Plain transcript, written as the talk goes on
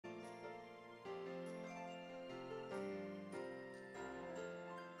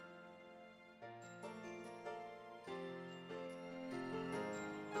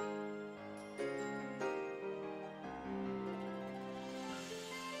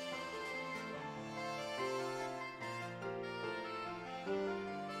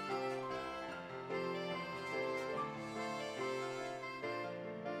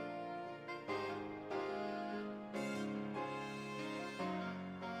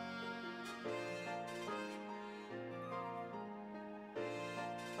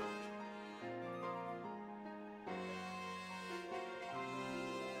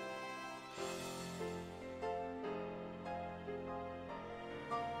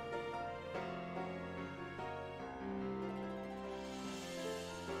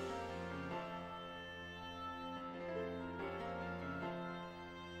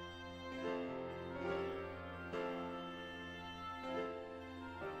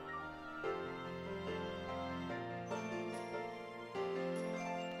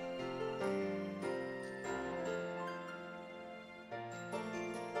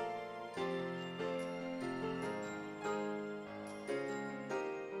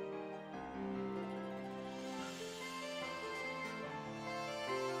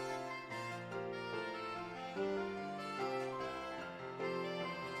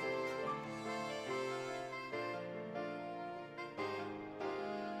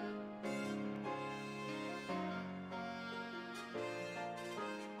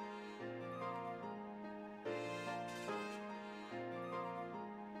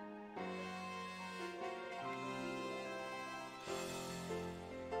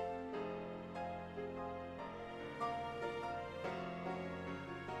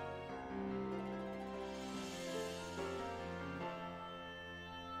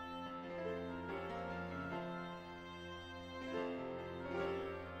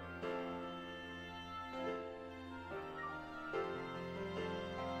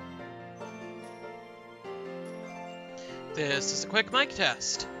This is a quick mic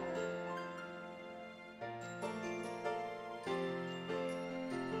test.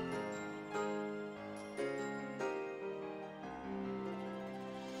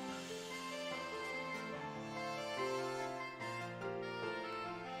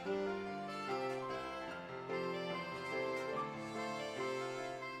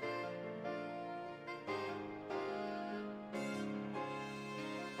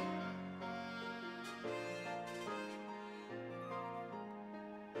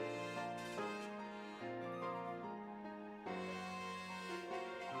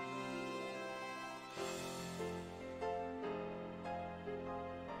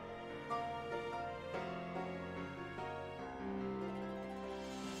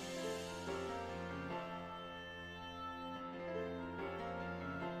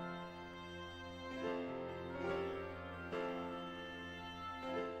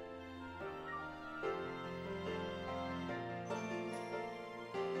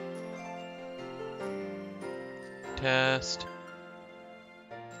 Test.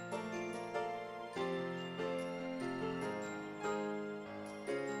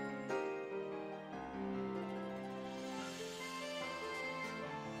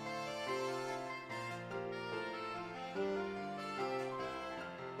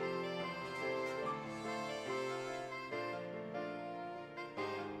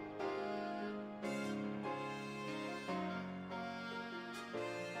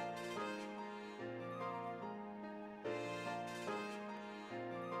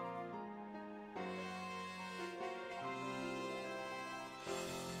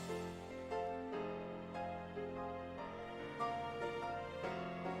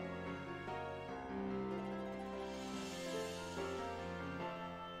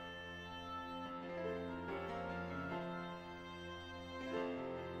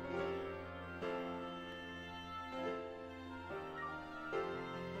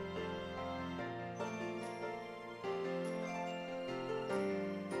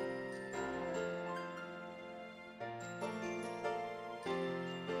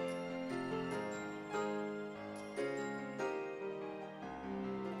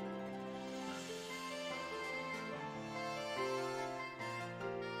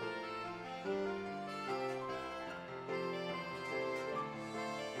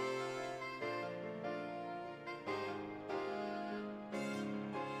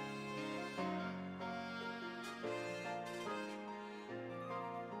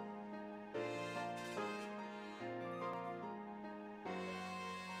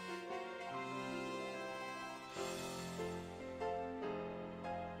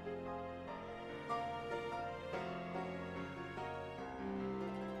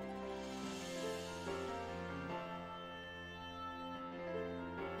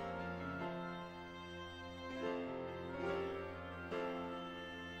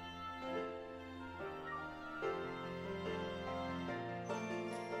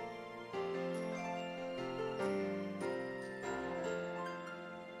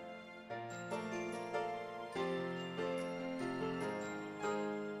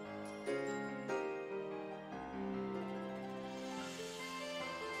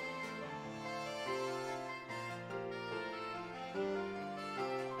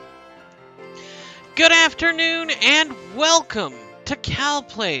 Good afternoon and welcome to Cal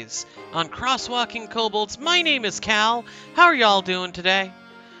Plays on Crosswalking Kobolds. My name is Cal. How are y'all doing today?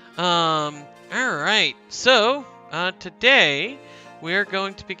 Alright, so, today we're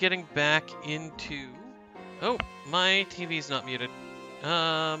going to be getting back into... Oh, my TV's not muted.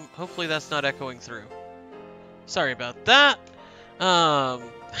 Hopefully that's not echoing through. Sorry about that. I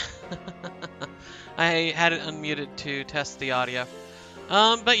had it unmuted to test the audio.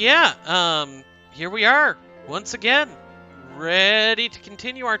 But yeah, here we are, once again, ready to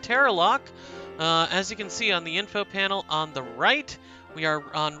continue our Terra Lock. As you can see on the info panel on the right, we are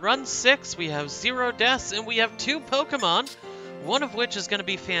on run 6, we have 0 deaths, and we have 2 Pokemon, one of which is going to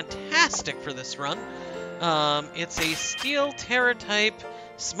be fantastic for this run. It's a Steel Terra type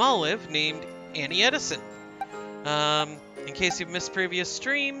Smolive named Annie Edison. In case you've missed previous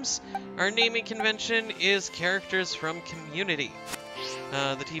streams, our naming convention is characters from Community,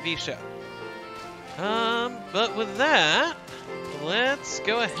 the TV show. But with that, let's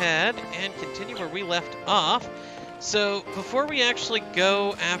go ahead and continue where we left off. So, before we actually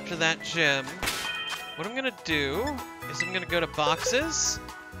go after that gem, what I'm gonna do is I'm gonna go to boxes,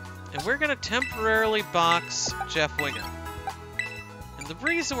 and we're gonna temporarily box Jeff Winger. And the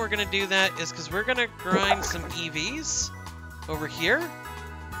reason we're gonna do that is because we're gonna grind some EVs over here,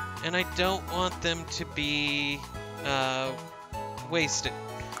 and I don't want them to be, wasted.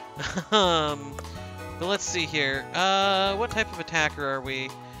 But let's see here. What type of attacker are we?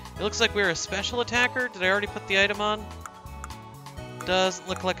 It looks like we're a special attacker. Did I already put the item on? Doesn't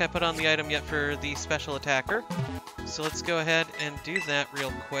look like I put on the item yet for the special attacker. So let's go ahead and do that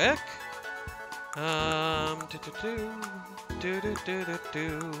real quick. I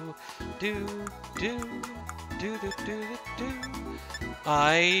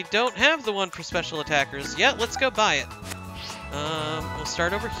don't have the one for special attackers yet. Let's go buy it. We'll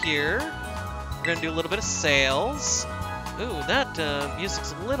start over here. We're gonna do a little bit of sales. Ooh, that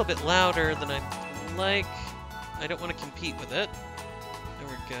music's a little bit louder than I'd like. I don't want to compete with it. There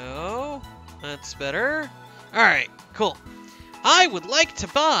we go. That's better. All right, cool. I would like to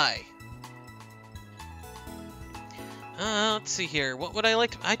buy. Let's see here. What would I like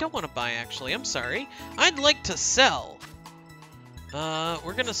to... I don't want to buy, actually. I'm sorry. I'd like to sell.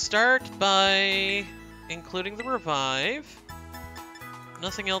 We're going to start by including the revive.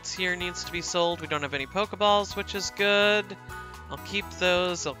 Nothing else here needs to be sold. We don't have any Pokeballs, which is good. I'll keep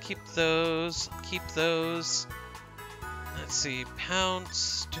those. I'll keep those. I'll keep those. Let's see.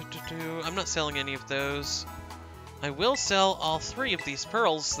 Pounce. I'm not selling any of those. I will sell all 3 of these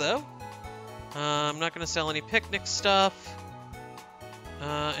pearls, though. I'm not going to sell any picnic stuff.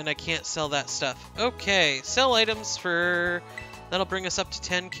 And I can't sell that stuff. Okay, sell items for... That'll bring us up to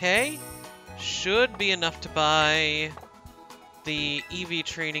 10k. Should be enough to buy the EV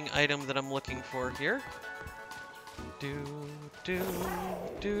training item that I'm looking for here.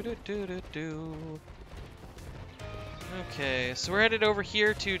 Okay, so we're headed over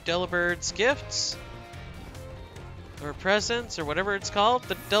here to Delabird's Gifts. Or Presents, or whatever it's called.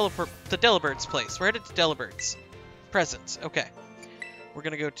 The Delabird's place. We're headed to Delabird's. Presents, okay. We're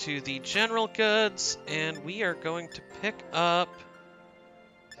going to go to the General Goods, and we are going to pick up...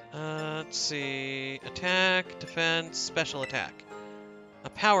 let's see... Attack, Defense, Special Attack. A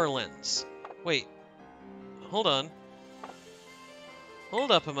Power Lens. Wait. Hold on.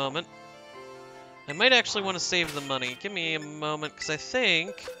 Hold up a moment. I might actually want to save the money. Give me a moment, because I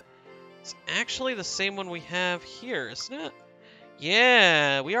think... It's actually the same one we have here, isn't it?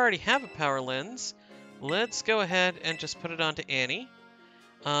 Yeah, we already have a power lens. Let's go ahead and just put it onto Annie.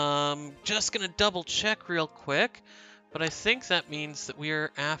 Just gonna double check real quick, but I think that means that we're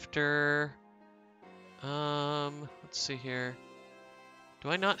after... let's see here.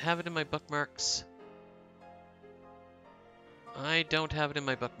 Do I not have it in my bookmarks? I don't have it in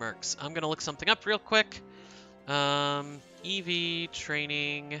my bookmarks. I'm gonna look something up real quick. EV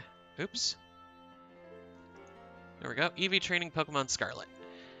training... Oops. There we go. EV training Pokemon Scarlet.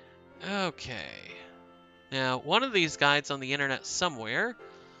 Okay. Now, one of these guides on the internet somewhere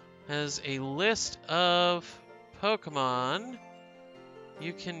has a list of Pokemon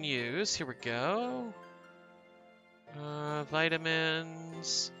you can use. Here we go.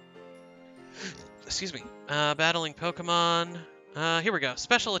 Vitamins. Excuse me. Battling Pokemon. Here we go.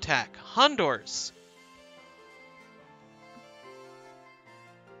 Special attack. Hondors.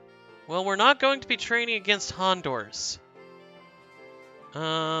 Well, we're not going to be training against Hondors.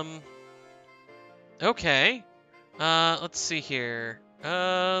 Okay. Let's see here.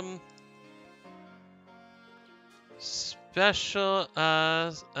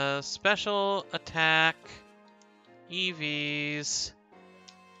 Special attack. EVs.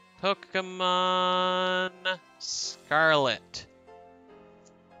 Pokemon Scarlet.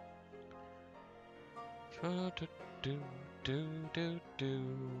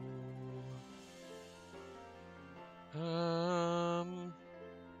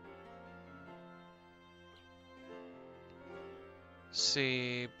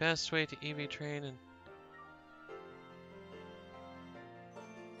 See, best way to EV train and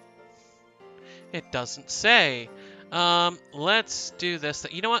it doesn't say. Let's do this.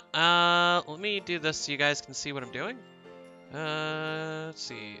 You know what? Let me do this so you guys can see what I'm doing. Let's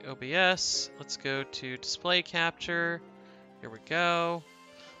see, OBS. Let's go to display capture. Here we go.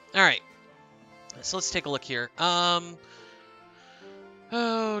 All right. So let's take a look here.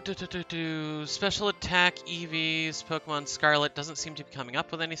 Special attack EVs, Pokemon Scarlet doesn't seem to be coming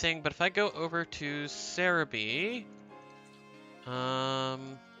up with anything, but if I go over to Cerebi,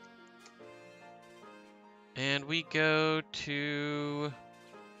 and we go to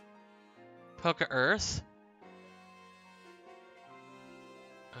Poke Earth,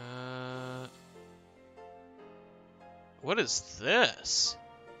 what is this?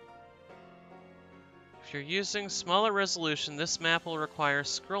 If you're using smaller resolution, this map will require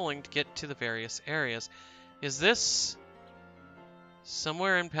scrolling to get to the various areas. Is this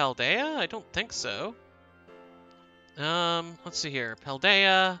somewhere in Paldea? I don't think so. Let's see here.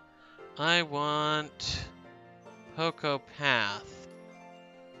 Paldea. I want Poco Path.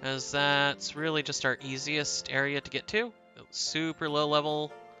 as that's really just our easiest area to get to. Super low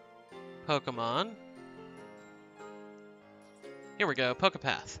level Pokemon. Here we go,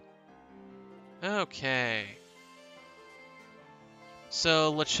 Pokepath. Okay.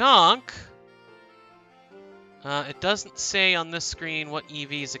 So Lechonk, it doesn't say on this screen what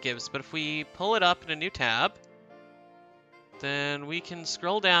EVs it gives, but if we pull it up in a new tab, then we can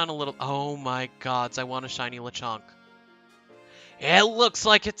scroll down a little. Oh my gods, I want a shiny Lechonk. It looks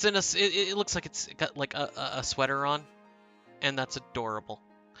like it's in a. It looks like it's got like a sweater on, and that's adorable.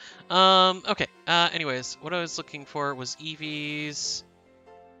 Okay. Anyways, what I was looking for was EVs.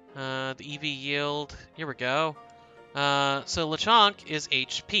 The EV yield. Here we go. So Lechonk is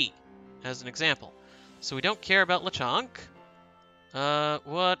HP, as an example. So we don't care about Lechonk.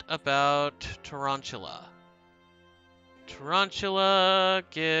 What about Tarantula? Tarantula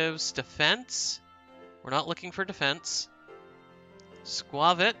gives defense. We're not looking for defense.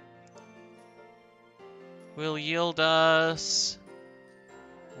 Squavit will yield us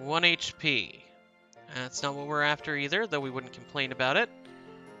 1 HP. That's not what we're after either, though we wouldn't complain about it.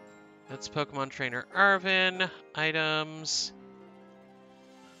 That's Pokemon Trainer Arvin. Items.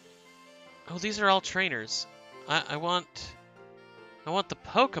 Oh, these are all trainers. I want the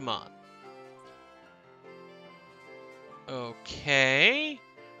Pokemon. Okay.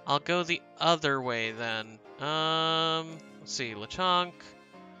 I'll go the other way then. Let's see, Lechonk.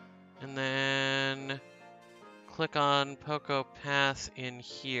 And then click on Pokepath in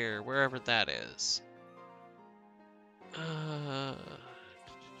here, wherever that is.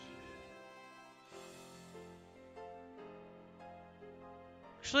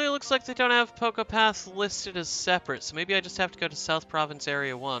 Actually, it looks like they don't have Pokepath listed as separate, so maybe I just have to go to South Province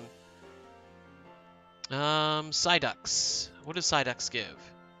Area 1. Psyducks. What does Psyducks give?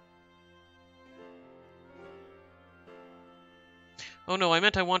 Oh no, I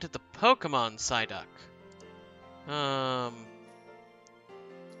meant I wanted the Pokemon Psyduck. I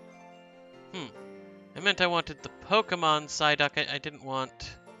meant I wanted the Pokemon Psyduck. I didn't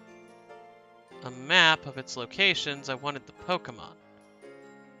want a map of its locations. I wanted the Pokemon.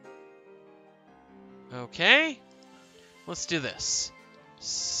 Okay. Let's do this.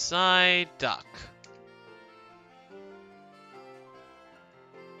 Psyduck.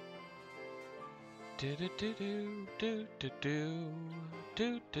 Do do do do do do do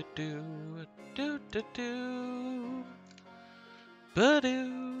do do do do do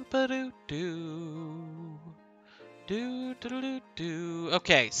ba-do ba-do do do do do do.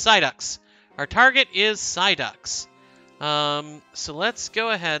 Okay, Psyducks. Our target is Psyducks. So let's go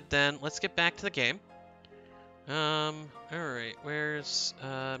ahead then. Let's get back to the game. All right. Where's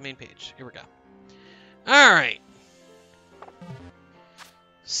main page? Here we go. All right.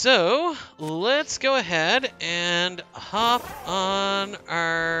 So let's go ahead and hop on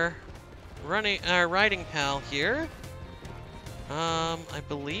our riding pal here. I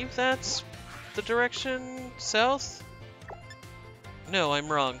believe that's the direction south. No,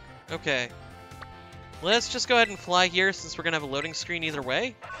 I'm wrong. Okay. Let's just go ahead and fly here since we're gonna have a loading screen either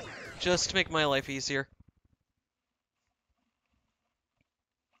way, just to make my life easier.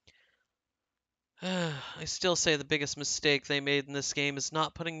 I still say the biggest mistake they made in this game is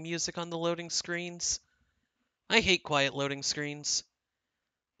not putting music on the loading screens. I hate quiet loading screens.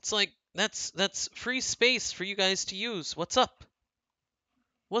 It's like, that's free space for you guys to use. What's up?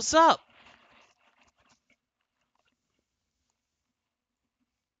 What's up?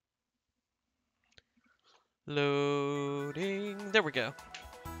 Loading. There we go.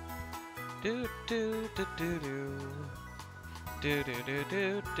 Do do do do do. Do do do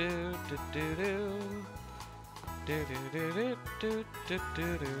do do do do do. Do do do do do do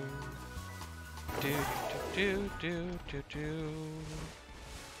do do. Do do do do do.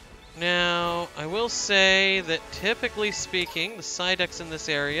 Now, I will say that typically speaking, the Psyducks in this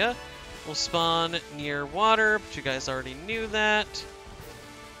area will spawn near water, but you guys already knew that.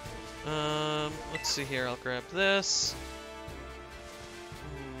 Let's see here, I'll grab this.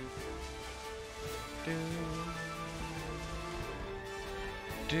 Do.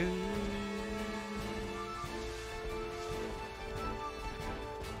 Do.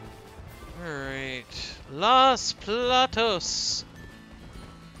 Alright. Los Platos.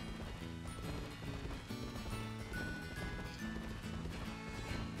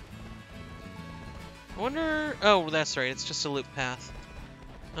 I wonder... Oh, that's right. It's just a loop path.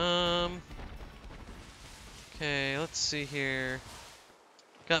 Okay, let's see here.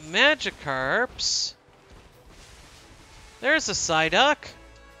 Got Magikarps. There's a Psyduck.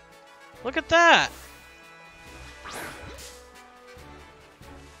 Look at that.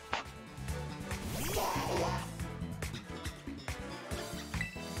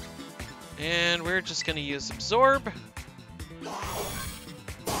 And we're just going to use absorb.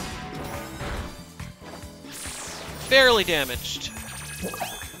 Barely damaged.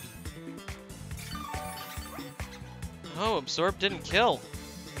 Oh, absorb didn't kill.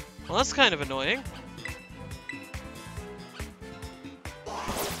 Well, that's kind of annoying.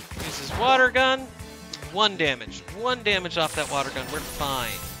 Uses water gun. 1 damage. 1 damage off that water gun. We're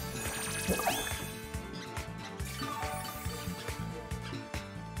fine.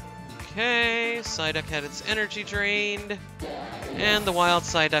 Okay, Psyduck had its energy drained. And the wild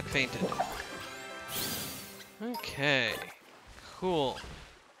Psyduck fainted. Okay. Cool.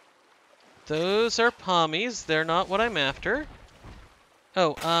 Those are Pommies. They're not what I'm after.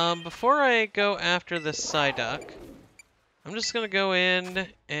 Oh, before I go after the Psyduck, I'm just gonna go in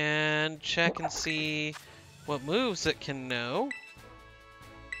and check and see what moves it can know.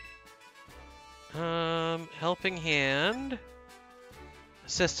 Helping Hand.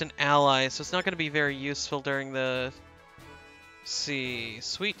 Assist an ally, so it's not gonna be very useful during the... Let's see,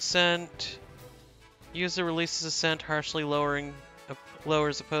 Sweet Scent. User releases a scent, harshly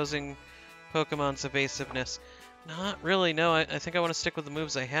lowers opposing Pokemon's evasiveness. Not really, no. I think I want to stick with the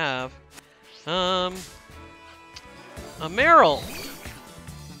moves I have. A Meryl!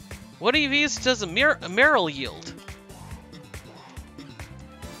 What EVs does a Meryl yield?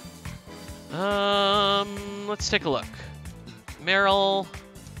 Let's take a look. Meryl...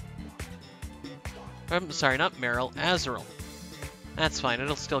 I'm sorry, not Meryl, Azrael. That's fine,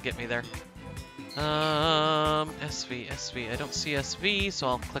 it'll still get me there. SV. I don't see SV, so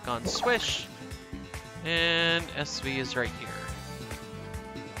I'll click on Swish. And SV is right here.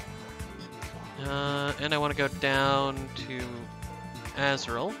 And I want to go down to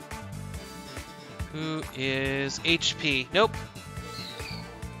Azrael, who is HP. Nope.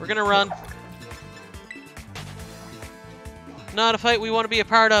 We're gonna run. Not a fight we want to be a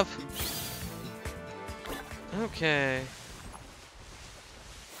part of. Okay.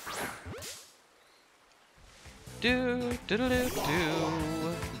 Do.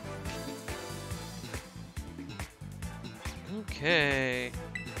 Okay.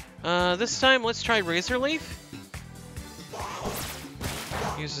 This time let's try Razor Leaf.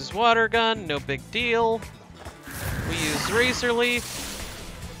 Uses water gun, no big deal. We use Razor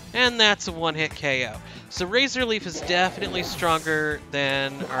Leaf, and that's a 1-hit KO. So Razor Leaf is definitely stronger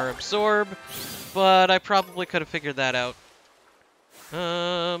than our Absorb, but I probably could have figured that out.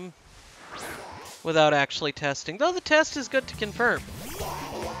 Without actually testing. Though the test is good to confirm.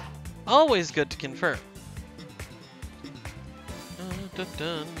 Always good to confirm.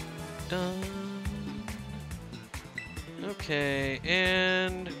 Okay,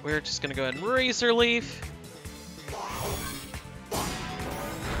 and we're just gonna go ahead and Razor Leaf.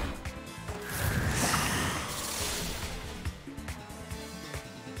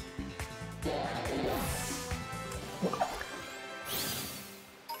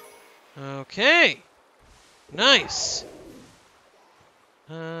 Okay, nice.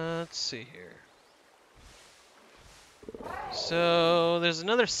 Let's see here. So there's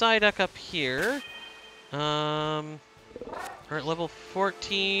another Psyduck up here. We're at level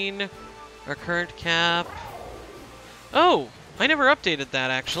 14. Our current cap. Oh, I never updated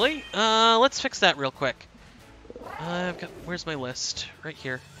that actually. Let's fix that real quick. Where's my list? Right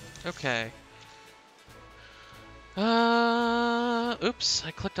here. Okay. Oops,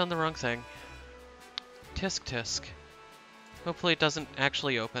 I clicked on the wrong thing. Tisk. Hopefully it doesn't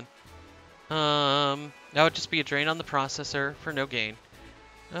actually open. That would just be a drain on the processor for no gain.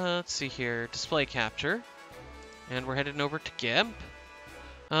 Let's see here. Display capture. And we're heading over to GIMP.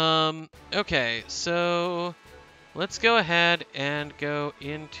 Okay, so let's go ahead and go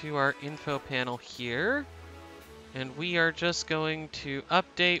into our info panel here. And we are just going to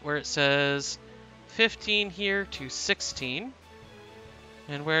update where it says 15 here to 16.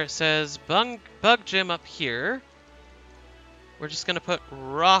 And where it says Bug Gym up here, we're just going to put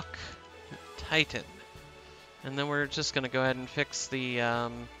Rock Titan. And then we're just going to go ahead and fix the...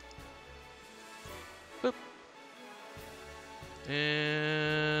 boop.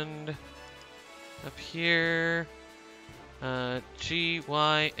 And up here,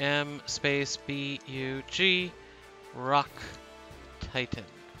 GYM space BUG, Rock Titan.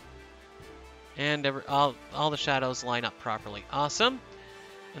 And all the shadows line up properly. Awesome.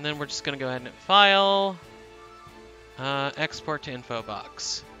 And then we're just going to go ahead and file, export to info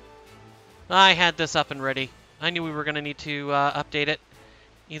box. I had this up and ready. I knew we were going to need to update it,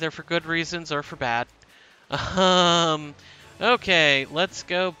 either for good reasons or for bad. Okay, let's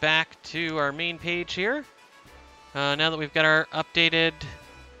go back to our main page here. Now that we've got our updated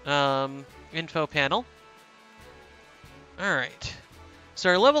info panel. Alright. So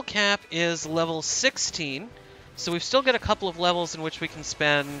our level cap is level 16. So we've still got a couple of levels in which we can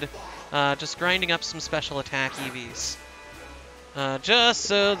spend just grinding up some special attack EVs. Just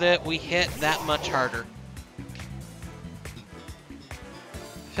so that we hit that much harder.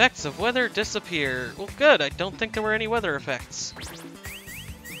 Effects of weather disappear. Well, good. I don't think there were any weather effects.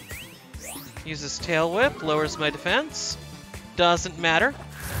 Uses Tail Whip, lowers my defense. Doesn't matter.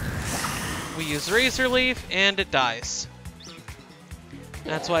 We use Razor Leaf, and it dies.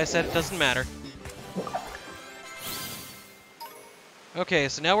 That's why I said it doesn't matter. Okay,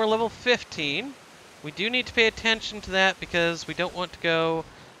 so now we're level 15. We do need to pay attention to that because we don't want to go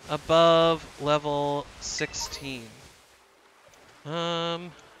above level 16.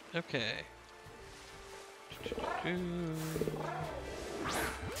 Okay.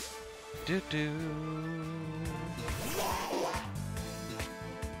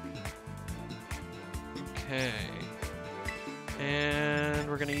 Okay. And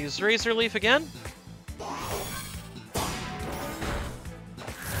we're gonna use Razor Leaf again.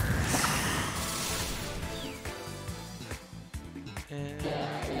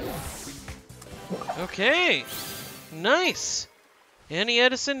 Okay, nice. Annie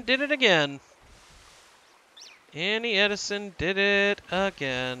Edison did it again. Annie Edison did it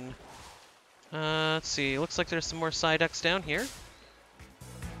again. Let's see, looks like there's some more Psyducks down here.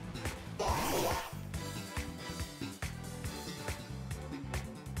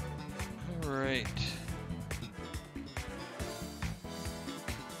 Alright.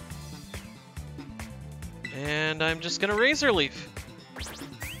 And I'm just gonna Razor Leaf.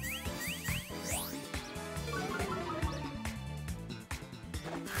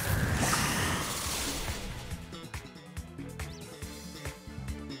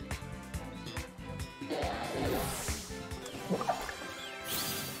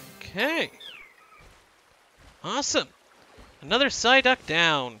 Okay. Awesome. Another Psyduck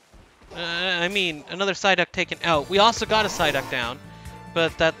down. I mean, another Psyduck taken out. We also got a Psyduck down,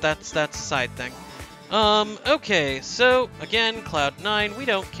 but that's a side thing. Okay, so again, Cloud 9, we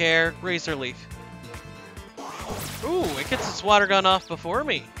don't care. Razor Leaf. Ooh, it gets its water gun off before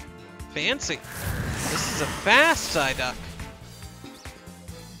me. Fancy. This is a fast Psyduck.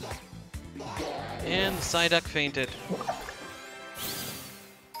 And the Psyduck fainted.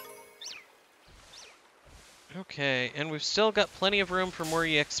 Okay, and we've still got plenty of room for more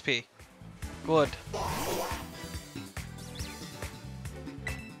EXP. Good.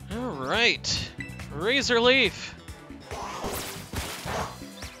 Alright. Razor Leaf.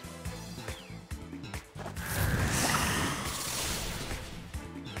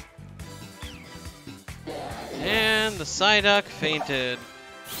 And the Psyduck fainted.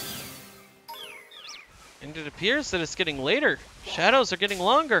 And it appears that it's getting later. Shadows are getting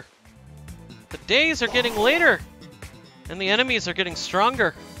longer. The days are getting later. And the enemies are getting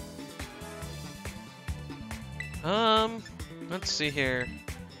stronger. Let's see here.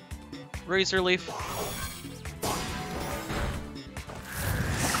 Razor Leaf.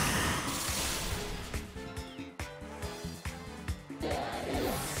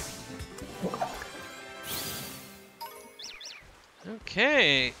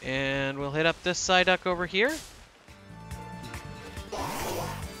 Okay, and we'll hit up this Psyduck over here.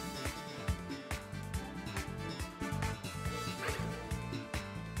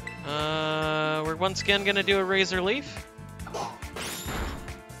 We're once again gonna do a Razor Leaf.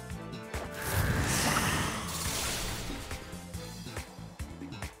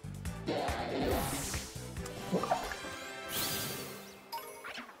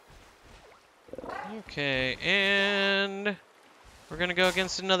 Okay, and we're gonna go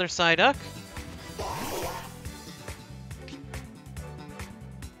against another Psyduck.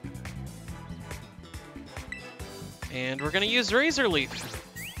 And we're gonna use Razor Leaf.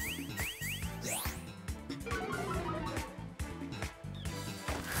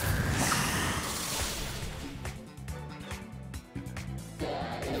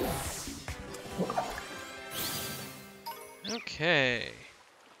 Okay.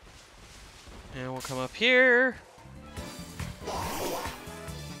 And we'll come up here.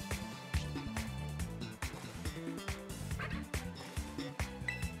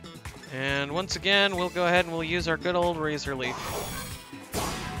 And once again, we'll go ahead and we'll use our good old Razor Leaf.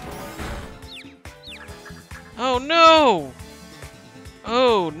 Oh no!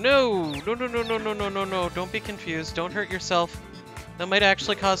 Oh no! No, no, no, no, no, no, no, no. Don't be confused. Don't hurt yourself. That might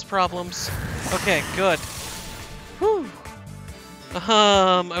actually cause problems. Okay, good. Whew.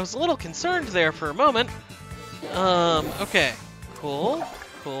 I was a little concerned there for a moment. Okay. Cool.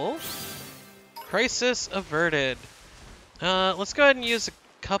 Cool. Crisis averted. Let's go ahead and use a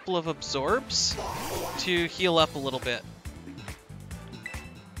couple of absorbs to heal up a little bit.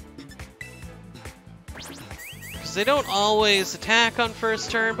 Because they don't always attack on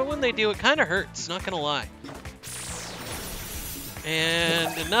first turn, but when they do, it kind of hurts, not gonna lie.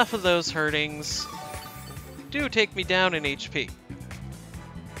 And enough of those hurtings do take me down in HP.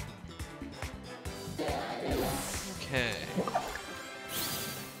 Okay.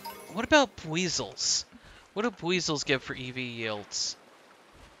 What about Weasels? What do Weasels give for EV yields?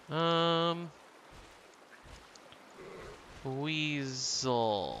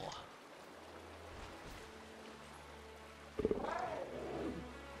 Weasel.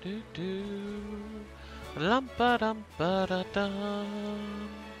 Do do. Lum ba dum ba da dum.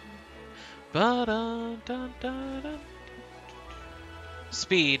 Ba da da da da.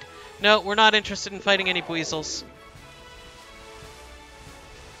 Speed. No, we're not interested in fighting any Weasels.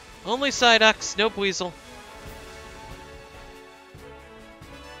 Only Psyducks, no Weasel.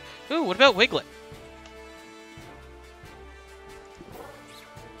 Ooh, what about Wiglet?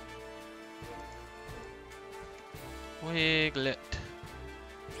 Wiglet.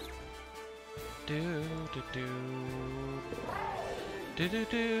 Do do do. Do do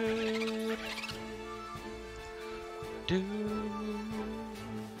do. Do.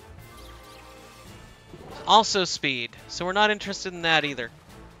 Also speed, so we're not interested in that either.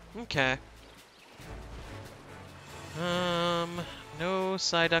 Okay. No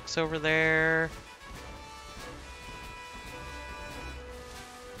Psyducks over there.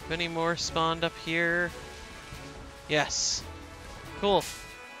 Any more spawned up here? Yes. Cool.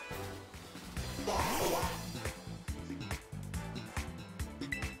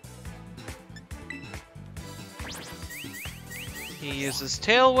 He uses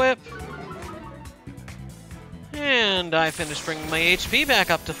Tail Whip. And I finished bringing my HP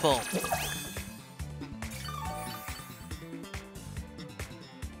back up to full.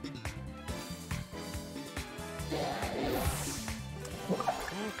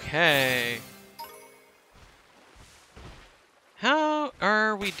 Okay. How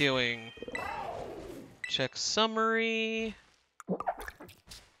are we doing? Check summary.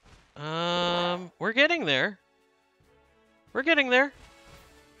 We're getting there. We're getting there.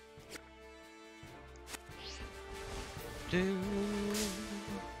 Do.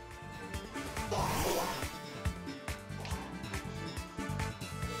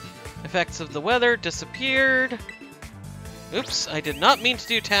 Effects of the weather disappeared. Oops, I did not mean to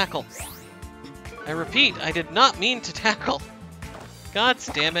do tackle. I repeat, I did not mean to tackle. God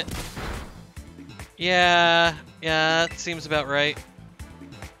damn it. Yeah, it seems about right.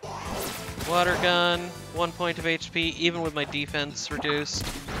 Water gun, 1 point of HP, even with my defense reduced.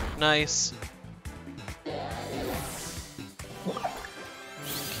 Nice.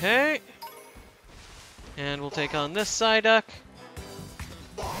 Okay. And we'll take on this Psyduck.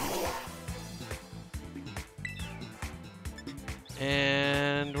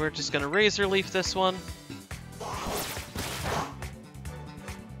 And we're just gonna Razor Leaf this one.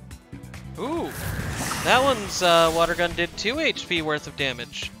 Ooh, that one's water gun did 2 HP worth of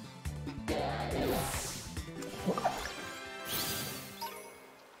damage.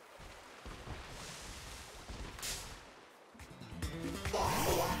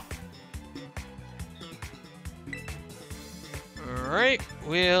 Alright,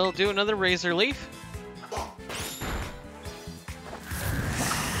 we'll do another Razor Leaf.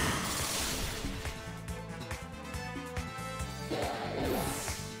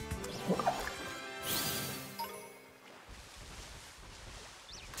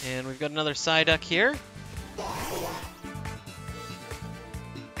 And we've got another Psyduck here.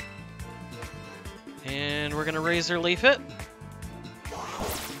 And we're gonna Razor Leaf it.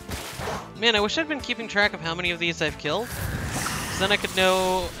 Man, I wish I'd been keeping track of how many of these I've killed. Because then I could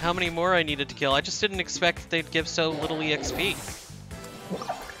know how many more I needed to kill. I just didn't expect that they'd give so little EXP.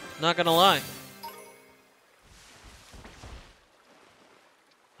 Not gonna lie.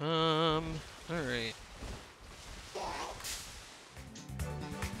 Alright.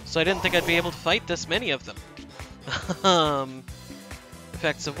 So I didn't think I'd be able to fight this many of them.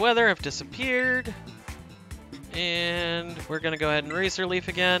 Effects of weather have disappeared. And we're gonna go ahead and Razor Leaf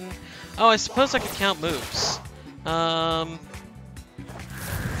again. Oh, I suppose I could count moves. That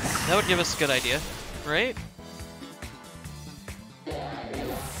would give us a good idea, right?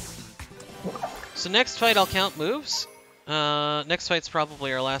 So next fight I'll count moves. Next fight's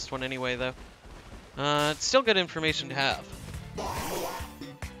probably our last one anyway, though. It's still good information to have.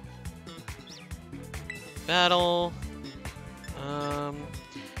 Battle.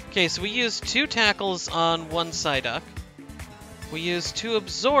 Okay, so we used 2 tackles on one Psyduck. We used 2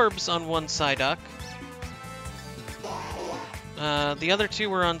 absorbs on one Psyduck. The other 2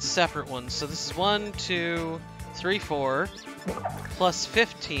 were on separate ones. So this is 1, 2, 3, 4, plus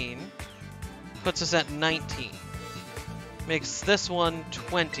 15. Puts us at 19. makes this one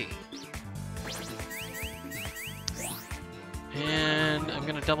 20. And I'm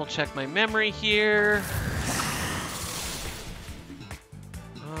gonna double check my memory here.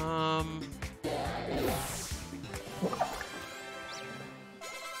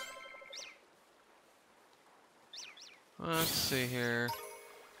 Let's see here.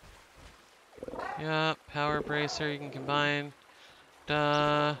 Yep, power bracer, you can combine.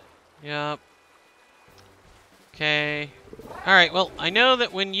 Yep. Okay. Alright, well, I know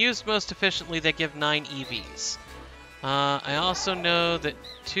that when used most efficiently, they give 9 EVs. I also know that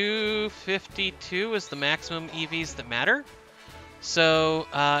 252 is the maximum EVs that matter. So,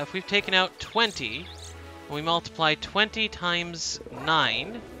 if we've taken out 20, and we multiply 20 times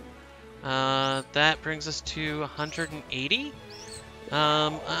 9, that brings us to 180.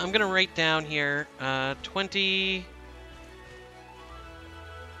 I'm gonna write down here, 20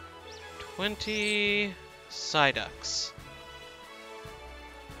 Psyducks.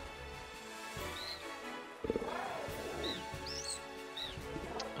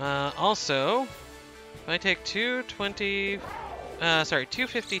 Also, if I take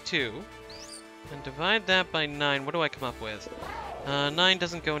 252 and divide that by 9, what do I come up with? 9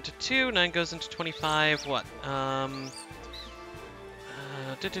 doesn't go into 2, 9 goes into 25, what?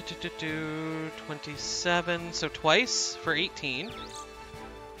 27, so twice for 18. 1,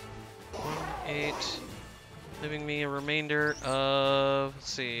 8, leaving me a remainder of,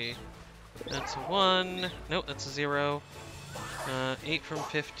 let's see, that's a 1, nope, that's a 0. 8 from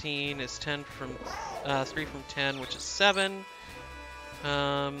 15 is 10 from, 3 from 10, which is 7.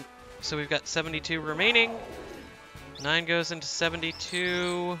 So we've got 72 remaining. 9 goes into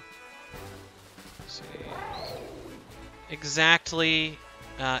 72. Let's see. Exactly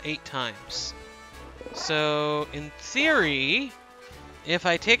 8 times. So, in theory, if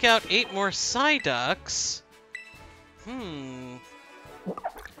I take out 8 more Psyducks, you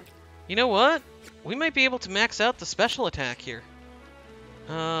know what? We might be able to max out the special attack here.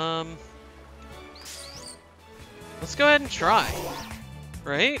 Let's go ahead and try.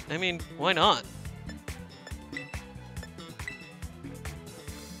 Right? I mean, why not?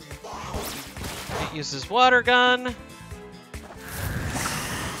 It uses water gun.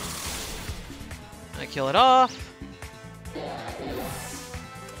 I kill it off.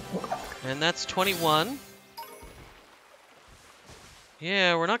 And that's 21.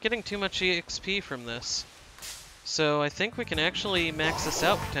 Yeah, we're not getting too much EXP from this. So I think we can actually max this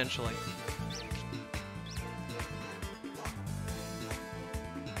out potentially.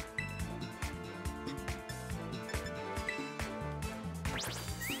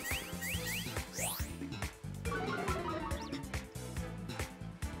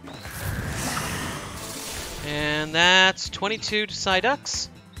 And that's 22 Psyducks.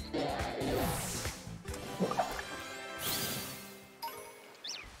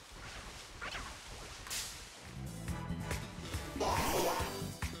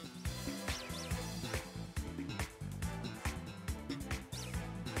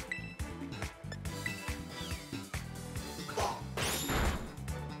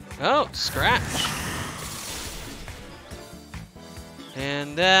 Oh, scratch.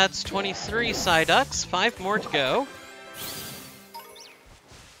 And that's 23 Psyducks, 5 more to go.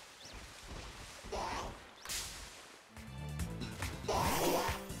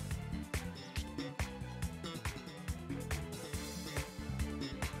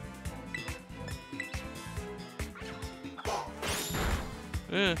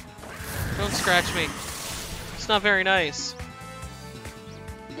 Don't scratch me. It's not very nice.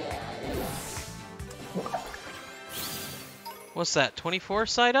 What's that, 24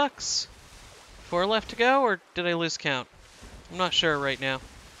 Psyducks? 4 left to go, or did I lose count? I'm not sure right now.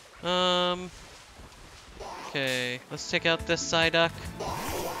 Okay, let's take out this Psyduck.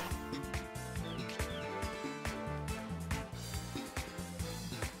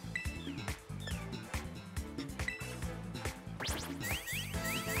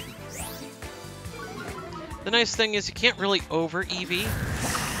 The nice thing is you can't really over EV.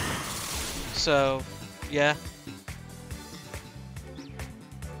 So, yeah.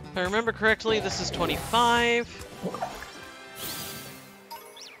 If I remember correctly, this is 25.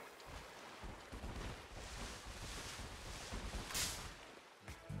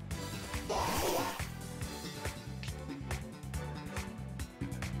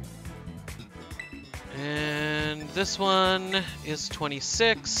 And this one is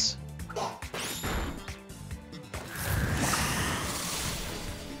 26.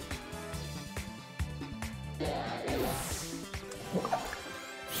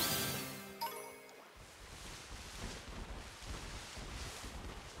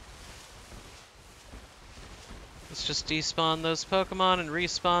 Let's just despawn those Pokemon and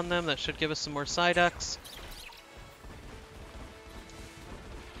respawn them. That should give us some more Psyducks.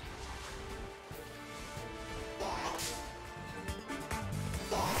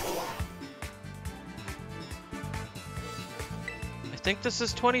 I think this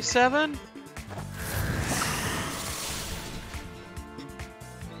is 27?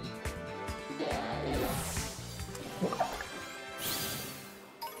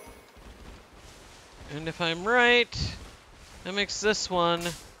 And if I'm right, that makes this one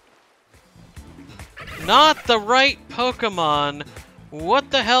not the right Pokemon.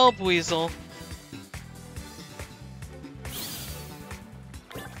 What the hell, Weasel?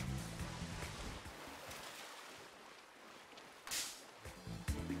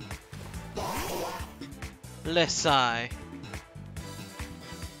 Lesai.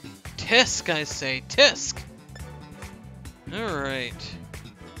 Tisk, I say. Tisk! Alright.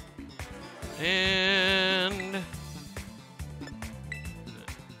 And...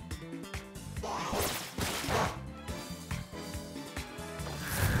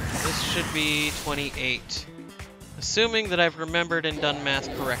 this should be 28. Assuming that I've remembered and done math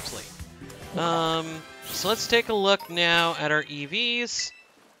correctly. So let's take a look now at our EVs.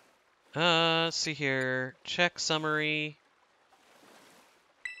 Let's see here. Check summary.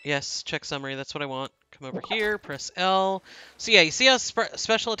 Yes, check summary. That's what I want. Come over here, press L. So yeah, you see how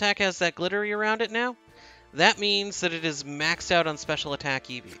special attack has that glittery around it now? That means that it is maxed out on special attack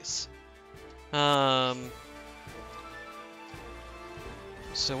EVs.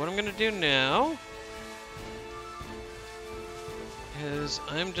 So what I'm going to do now is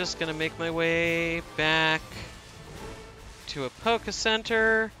I'm just going to make my way back to a Poké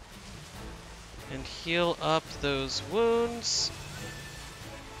Center and heal up those wounds.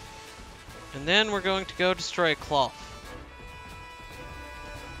 And then we're going to go destroy a Cloth.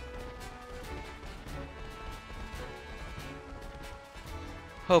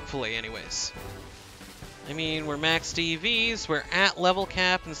 Hopefully, anyways. I mean, we're maxed EVs, we're at level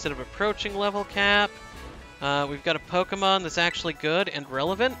cap instead of approaching level cap. We've got a Pokemon that's actually good and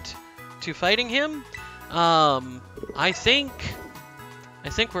relevant to fighting him. I think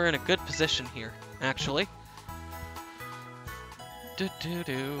we're in a good position here, actually.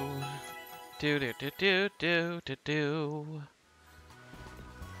 Do-do-do. Do-do-do-do-do-do-do.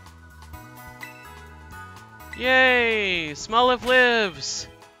 Yay! Smolive lives!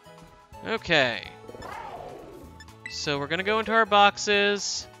 Okay. So we're gonna go into our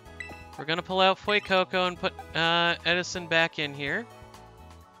boxes. We're gonna pull out Fuecoco and put Edison back in here.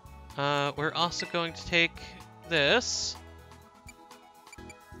 We're also going to take this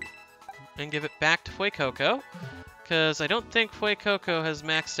and give it back to Fuecoco, because I don't think Fuecoco has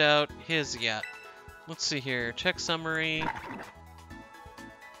maxed out his yet. Let's see here. Check summary.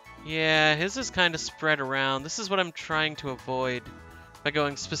 Yeah, his is kind of spread around. This is what I'm trying to avoid by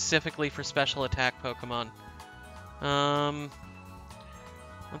going specifically for special attack Pokemon.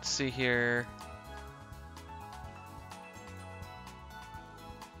 Let's see here.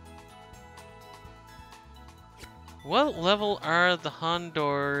 What level are the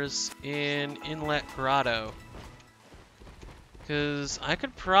Houndours in Inlet Grotto? Because I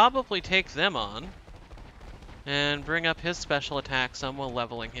could probably take them on and bring up his special attack some while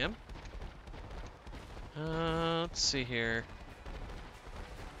leveling him. Let's see here.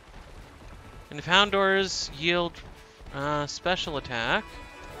 And if Houndours yield special attack,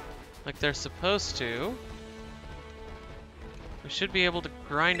 like they're supposed to, we should be able to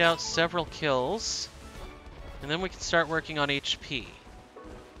grind out several kills, and then we can start working on HP.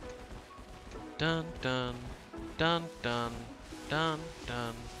 Dun dun dun dun dun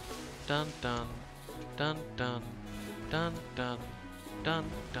dun dun dun dun dun dun dun dun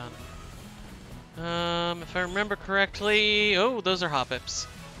dun. If I remember correctly, oh, those are Hoppips.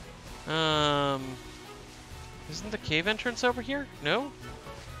 Isn't the cave entrance over here? No?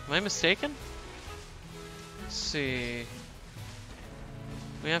 Am I mistaken? Let's see.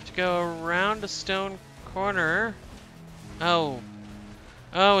 We have to go around a stone corner. Oh.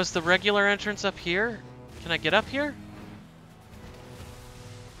 Oh, is the regular entrance up here? Can I get up here?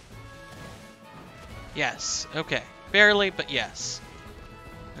 Yes. Okay. Barely, but yes.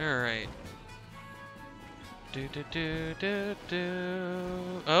 Alright. Do do do do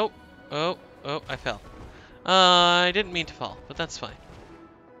do. Oh. Oh. Oh, I fell. I didn't mean to fall, but that's fine.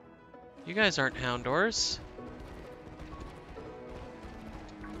 You guys aren't Houndours.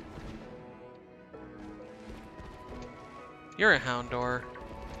 You're a Houndour.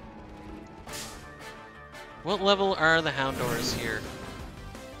 What level are the Houndours here?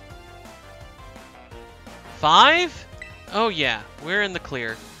 5? Oh yeah, we're in the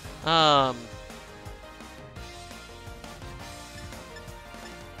clear.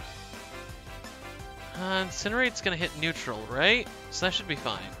 Incinerate's gonna hit neutral, right? So that should be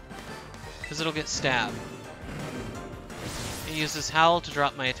fine. Because it'll get stabbed. It uses Howl to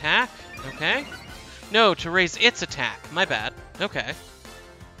drop my attack. Okay. No, to raise its attack. My bad. Okay.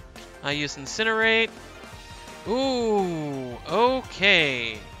 I use Incinerate. Ooh,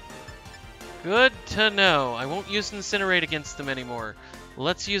 okay. Good to know. I won't use Incinerate against them anymore.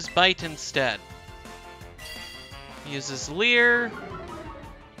 Let's use Bite instead. Uses Leer.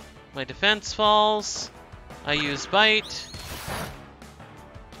 My defense falls. I use Bite.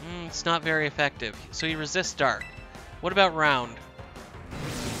 It's not very effective. So he resists Dark. What about Round?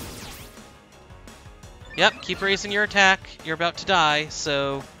 Yep, keep raising your attack. You're about to die,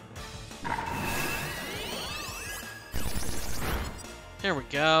 so... There we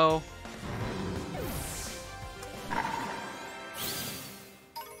go.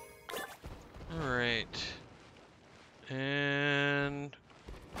 Alright. And...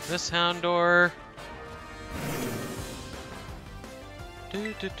 this Houndor...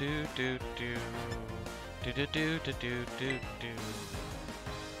 Do do do do do do do do do do do do.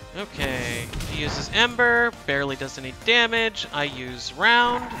 Okay, he uses Ember, barely does any damage. I use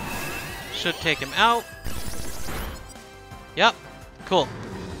Round, should take him out. Yep, cool.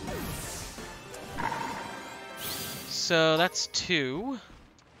 So that's 2.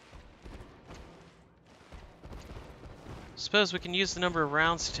 Suppose we can use the number of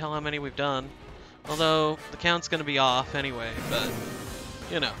rounds to tell how many we've done. Although the count's gonna be off anyway, but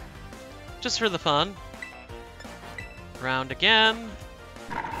you know, just for the fun. Round again.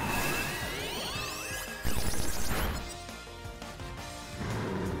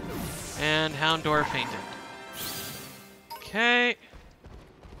 And Houndor fainted. Okay.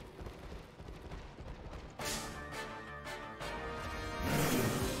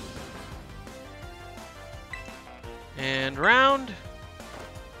 And Round.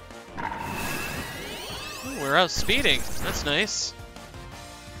 Ooh, we're outspeeding. That's nice.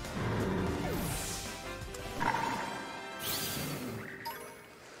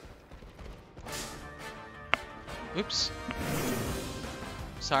 Oops.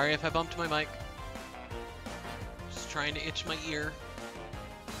 Sorry if I bumped my mic. Just trying to itch my ear.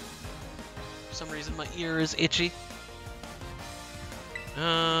 For some reason my ear is itchy.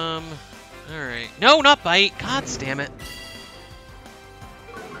 Alright. No, not Bite! God damn it.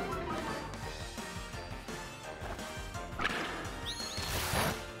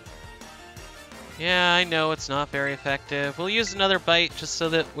 Yeah, I know it's not very effective. We'll use another Bite just so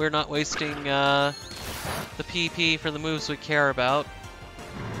that we're not wasting, the PP for the moves we care about.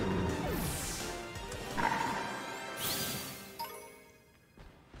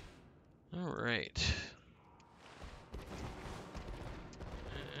 Alright.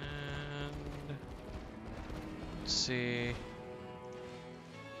 And... let's see...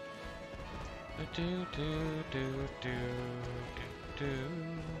 do do do do do do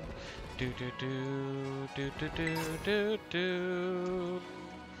do do do do do do.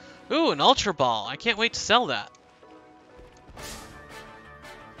 Ooh, an Ultra Ball! I can't wait to sell that.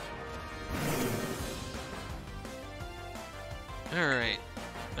 Alright.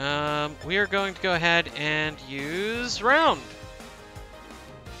 We are going to go ahead and use Round.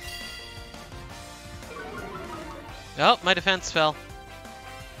 Oh, my defense fell.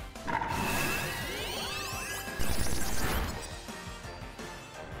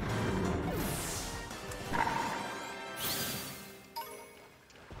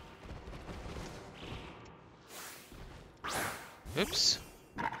 Oops.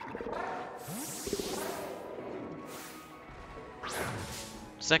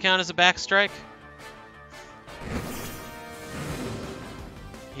 Does that count as a back strike?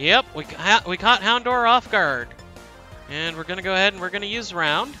 Yep, we caught Houndor off guard. And we're gonna go ahead and we're gonna use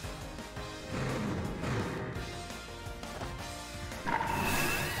Round.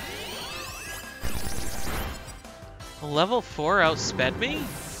 A level 4 outsped me?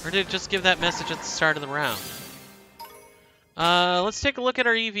 Or did it just give that message at the start of the round? Let's take a look at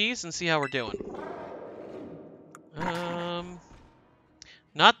our EVs and see how we're doing.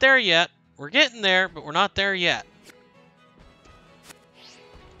 Not there yet. We're getting there, but we're not there yet.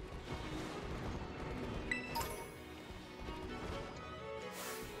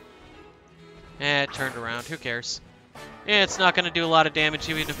 It turned around. Who cares? It's not going to do a lot of damage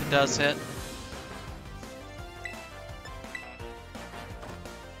even if it does hit.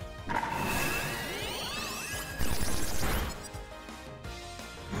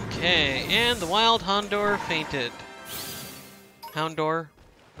 Okay, and the wild Houndor fainted. Houndor?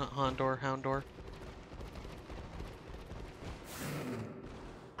 Not Houndor, Houndor.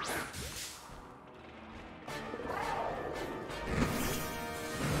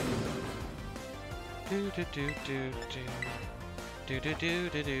 Do do do do do. Do do do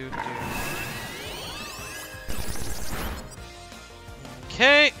do do do.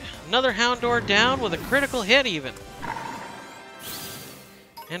 Okay, another Houndour down with a critical hit even.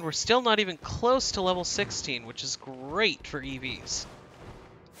 And we're still not even close to level 16, which is great for EVs.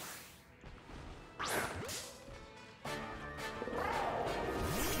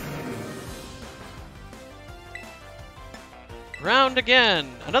 Round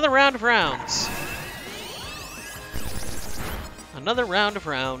again. Another round of rounds. Another round of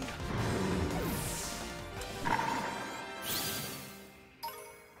round.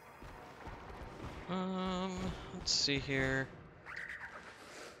 Let's see here.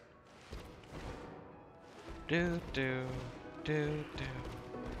 Do do do do.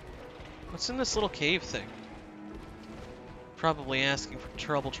 What's in this little cave thing? Probably asking for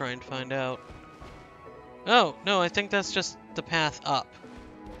trouble trying to find out. Oh, no, I think that's just the path up.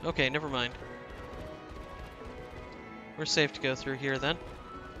 Okay, never mind. We're safe to go through here then.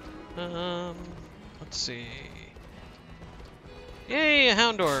 Let's see. Yay, a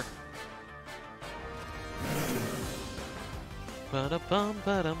Houndour! Ba-da-bum,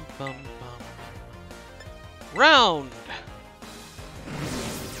 ba-dum, bum, bum. Round!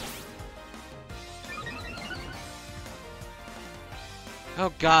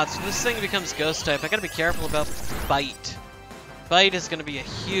 Oh god, so this thing becomes ghost type. I gotta be careful about Bite. Bite is gonna be a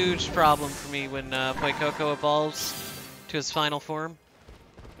huge problem for me when Poikoko evolves to his final form.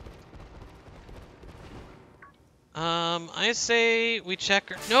 I say we check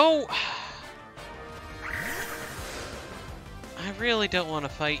her. No! I really don't want to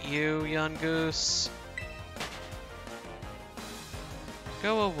fight you, Yungoos.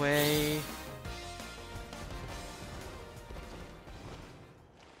 Go away.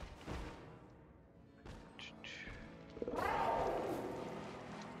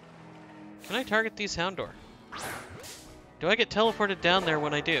 Can I target these Houndour? Do I get teleported down there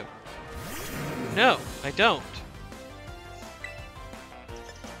when I do? No, I don't.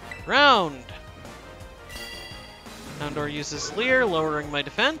 Round! Houndour uses Leer, lowering my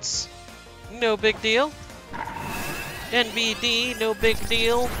defense. No big deal. NBD, no big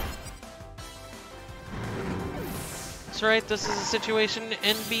deal. That's right, this is a situation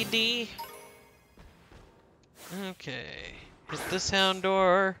NBD. Okay. Hit this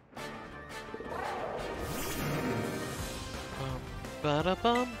Houndour.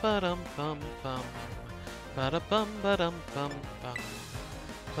 Ba-da-bum, ba-dum, bum, bum. Ba-da-bum, ba-dum, bum, bum.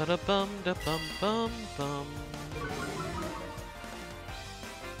 Ba-da-bum, da-bum, bum, bum.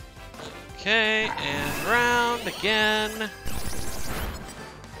 Okay, and round again.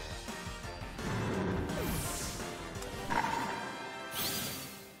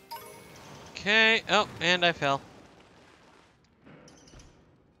 Okay, oh, and I fell.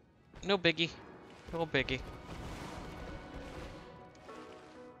 No biggie. No biggie.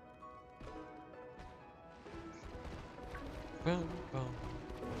 Boom, boom,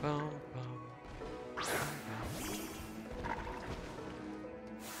 boom, boom.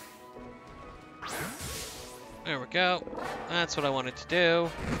 There we go. That's what I wanted to do.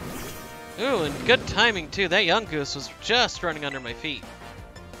 Ooh, and good timing too. That Yungoos was just running under my feet.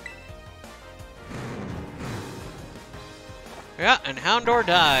 Yeah, and Houndour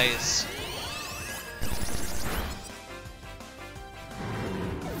dies.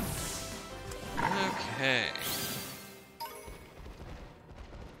 Okay.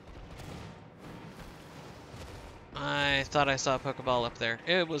 I thought I saw a Pokeball up there.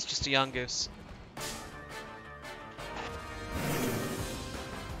 It was just a Yungoos.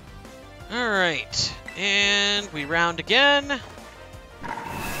 Alright, and we round again.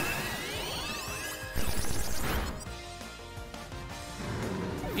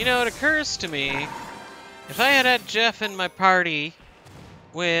 You know, it occurs to me, if I had had Jeff in my party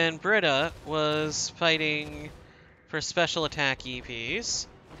when Britta was fighting for special attack EVs,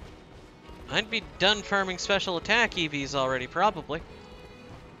 I'd be done farming special attack EVs already, probably.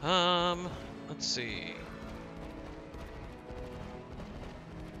 Let's see.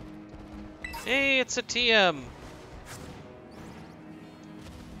 Hey, it's a TM.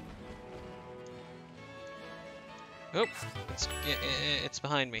 Oh, it's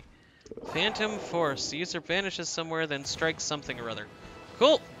behind me. Phantom Force. The user vanishes somewhere, then strikes something or other.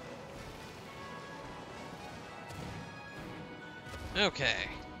 Cool. Okay.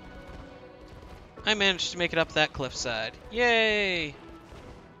 I managed to make it up that cliffside. Yay!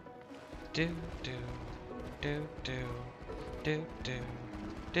 Do do do do do do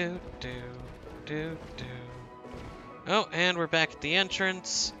do do do do. Oh, and we're back at the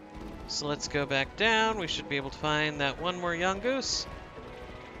entrance. So let's go back down. We should be able to find that one more Yungoos.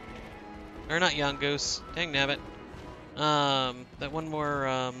 Or not Yongoose. Dang nabbit. That one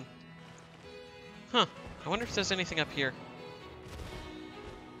more, Huh. I wonder if there's anything up here.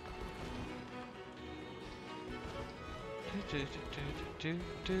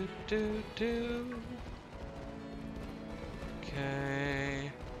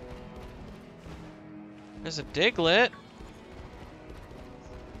 Okay. There's a Diglett.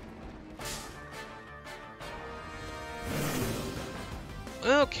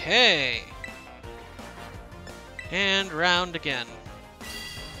 Okay. And round again.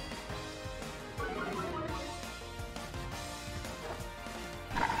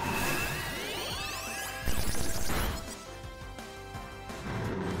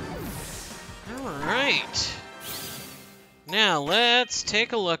 Alright. Now let's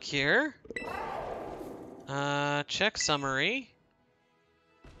take a look here. Check summary.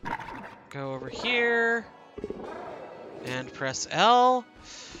 Go over here. And press L.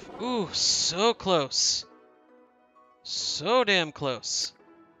 Ooh, so close. So damn close.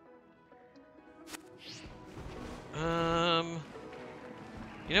 You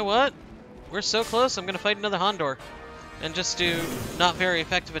know what? We're so close, I'm gonna fight another Houndour. And just do not very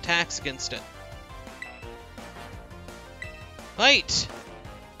effective attacks against it. Fight!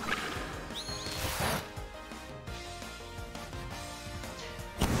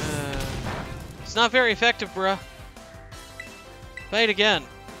 It's not very effective, bruh. Fight again.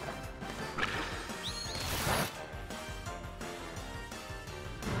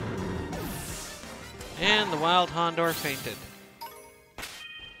 And the wild Houndour fainted.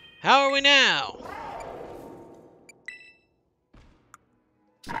 How are we now?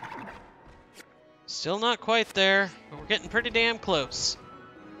 Still not quite there, but we're getting pretty damn close.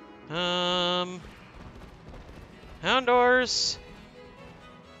 Houndours.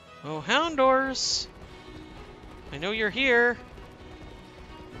 Oh, Houndours. I know you're here.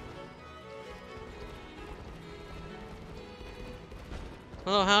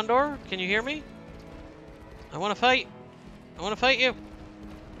 Hello, Houndour. Can you hear me? I want to fight. I want to fight you.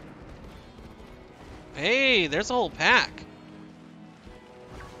 Hey, there's a whole pack.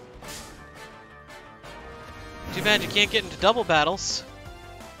 Too bad you can't get into double battles.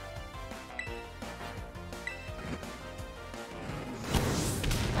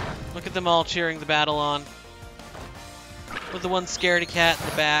 Look at them all cheering the battle on. With the one scaredy cat in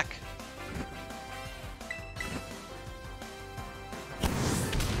the back.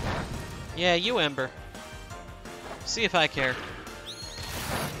 Yeah, you, Ember. See if I care.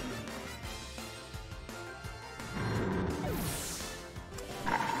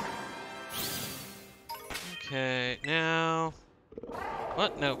 Okay, now...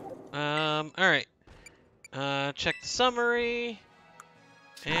 What? No. Alright. Check the summary.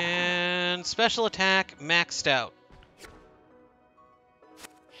 And special attack maxed out.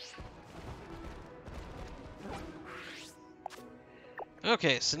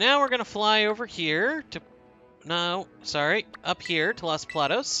 Okay, so now we're gonna fly over here to... No, sorry. Up here to Los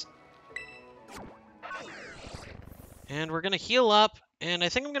Platos. And we're gonna heal up, and I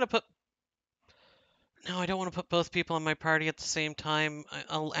think I'm gonna put... No, I don't want to put both people on my party at the same time.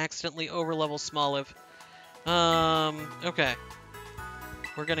 I'll accidentally overlevel Smolive. Okay.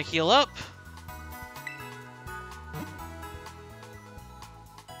 We're gonna heal up.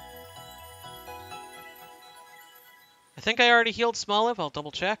 I think I already healed Smolive. I'll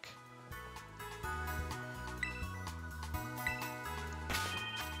double check.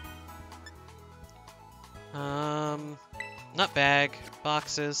 Not bag.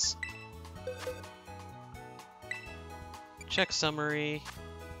 Boxes. Check summary.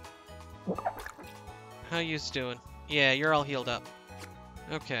 How you's doing? Yeah, you're all healed up.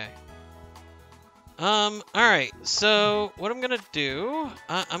 Okay. Alright, so what I'm gonna do,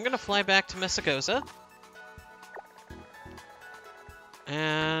 I'm gonna fly back to Mesagoza.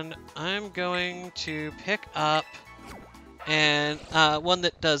 And I'm going to pick up one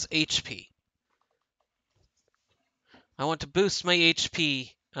that does HP. I want to boost my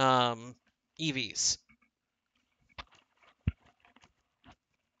HP, EVs.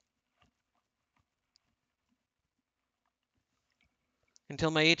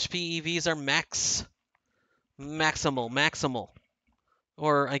 Until my HP EVs are maximal.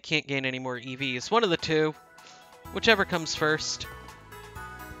 Or I can't gain any more EVs. One of the two. Whichever comes first.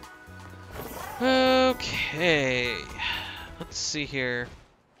 Okay. Let's see here.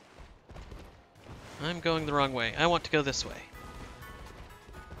 I'm going the wrong way. I want to go this way.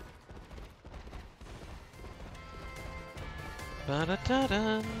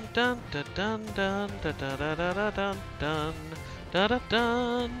 Ba-da-da-dun, dun-da-dun-dun, da-da-da-da-dun-dun.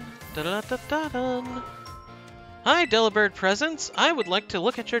 Da-da-dun, da-da-da-dun. Hi, Delibird Presents. I would like to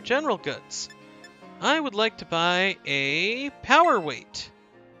look at your general goods. I would like to buy a power weight.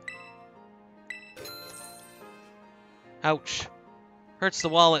 Ouch. Hurts the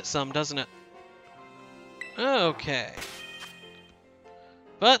wallet some, doesn't it? Okay.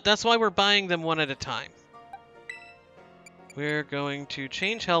 But that's why we're buying them one at a time. We're going to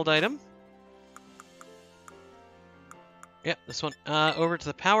change held item. Yep, this one. Over to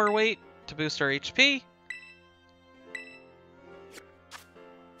the power weight to boost our HP.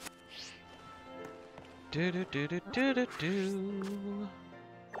 Do do do do do do do.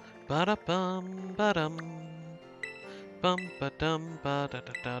 Ba-da-bum, ba-dum. Bum ba-dum,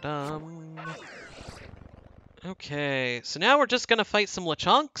 ba-da-da-da-dum. Okay, so now we're just gonna fight some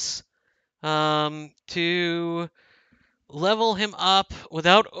Lechonks to level him up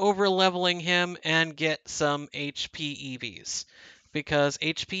without over-leveling him and get some HP EVs, because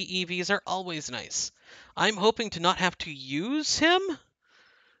HP EVs are always nice. I'm hoping to not have to use him,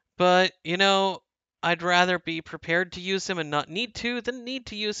 but, you know, I'd rather be prepared to use him and not need to than need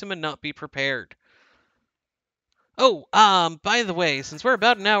to use him and not be prepared. Oh, by the way, since we're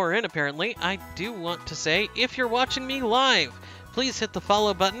about an hour in, apparently, I do want to say, if you're watching me live, please hit the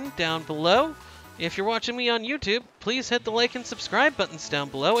follow button down below. If you're watching me on YouTube, please hit the like and subscribe buttons down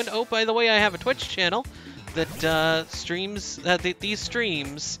below. And oh, by the way, I have a Twitch channel that these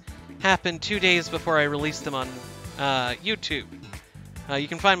streams happen 2 days before I release them on YouTube. You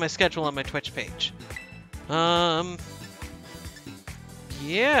can find my schedule on my Twitch page.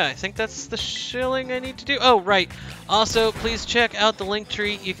 Yeah, I think that's the shilling I need to do. Oh, right. Also, please check out the link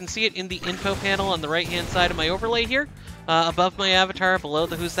tree. You can see it in the info panel on the right-hand side of my overlay here. Above my avatar, below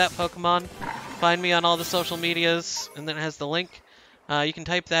the Who's That Pokemon. Find me on all the social medias, and then it has the link. You can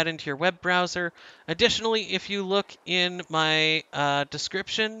type that into your web browser. Additionally, if you look in my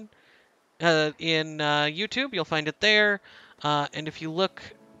description in YouTube, you'll find it there. And if you look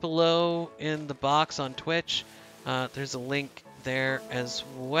below in the box on Twitch, there's a link there as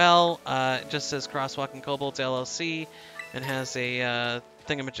well. It just says Crosswalking Kobolds LLC and has a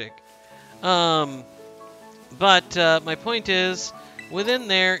thingamajig. But my point is, within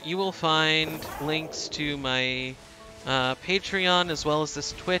there you will find links to my Patreon as well as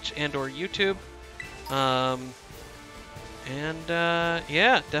this Twitch and or YouTube.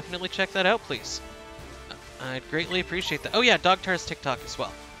 Yeah, definitely check that out, please. I'd greatly appreciate that. Oh yeah, Dogtar's TikTok as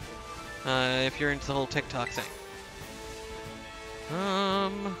well. If you're into the whole TikTok thing.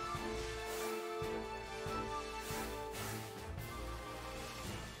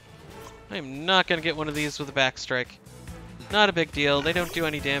 I'm not gonna get one of these with a backstrike. Not a big deal. They don't do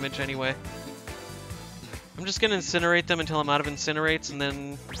any damage anyway. I'm just gonna incinerate them until I'm out of incinerates, and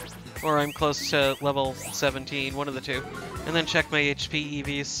then, or I'm close to level 17, one of the two, and then check my HP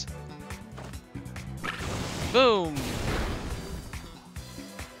EVs. Boom!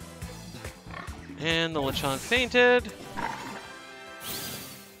 And the Lechonk fainted.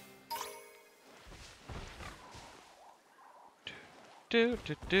 Do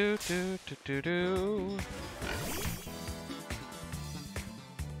do do do do do do.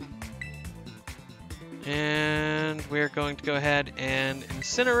 And we're going to go ahead and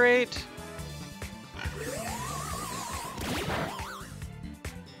incinerate.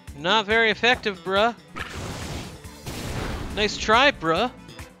 Not very effective, bruh. Nice try, bruh.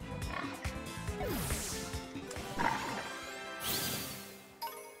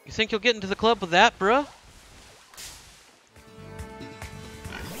 You think you'll get into the club with that, bruh?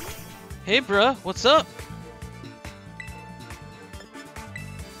 Hey, bruh, what's up?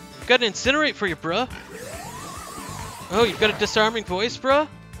 Got an incinerate for you, bruh. Oh, you've got a disarming voice, bruh?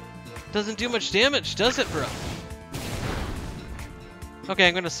 Doesn't do much damage, does it, bruh? Okay,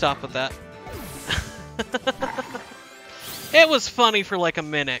 I'm gonna stop with that. It was funny for like a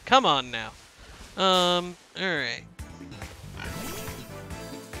minute. Come on now. Alright.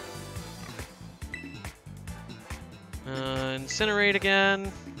 Incinerate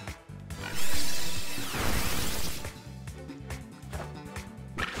again.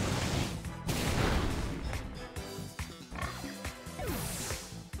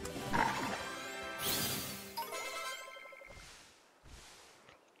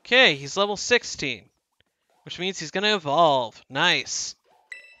 Okay, he's level 16, which means he's gonna evolve. Nice.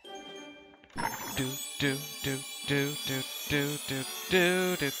 Do do do do do do do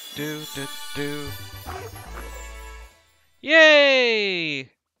do do do do do. Yay!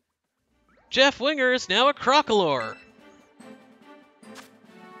 Jeff Winger is now a Crocolore,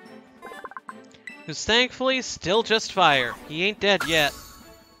 who's thankfully still just fire. He ain't dead yet.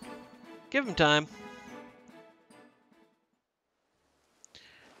 Give him time.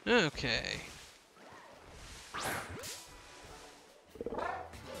 Okay.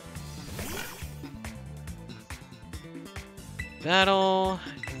 Battle,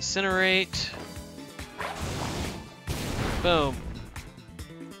 incinerate. Boom.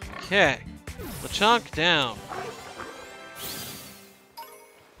 Okay. Lechonk down.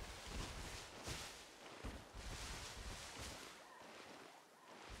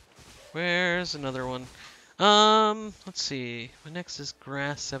 Where's another one? Let's see. My next is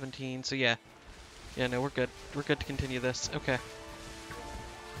grass 17, so yeah. Yeah, no, we're good. We're good to continue this. Okay.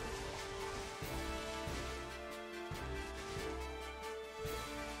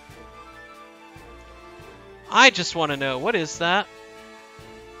 I just want to know, what is that?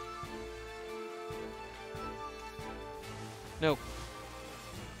 Nope.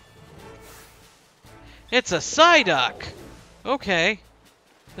 It's a Psyduck! Okay.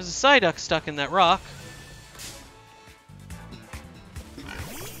 There's a Psyduck stuck in that rock.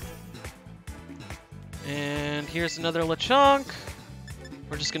 And here's another Lechonk.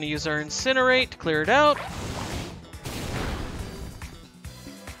 We're just going to use our Incinerate to clear it out.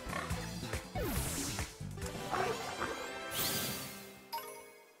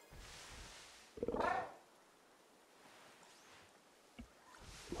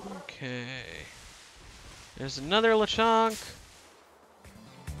 Okay. There's another Lechonk.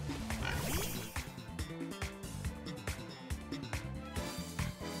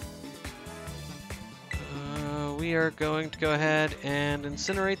 We are going to go ahead and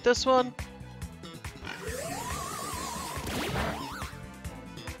incinerate this one.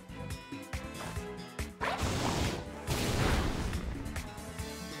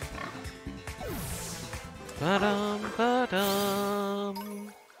 Ba-dum,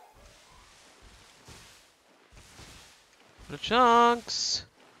 ba-dum. Lechonks.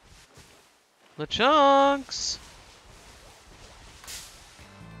 Lechonks.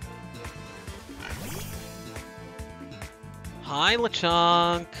 Hi,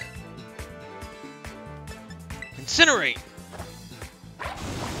 Lechonk. Incinerate!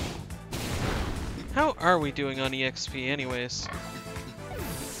 How are we doing on EXP anyways?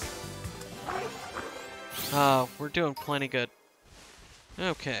 Oh, we're doing plenty good.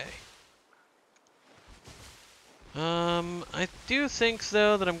 Okay. I do think,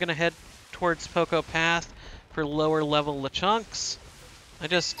 though, that I'm gonna head towards Poco Path for lower level Lechonks. I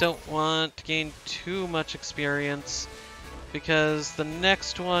just don't want to gain too much experience, because the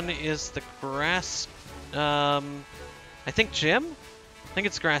next one is the grass, I think gym? I think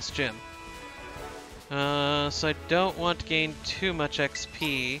it's grass gym. So I don't want to gain too much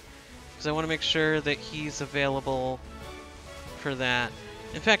XP, because I want to make sure that he's available for that.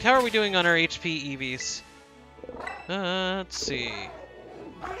 In fact, how are we doing on our HP EVs? Let's see.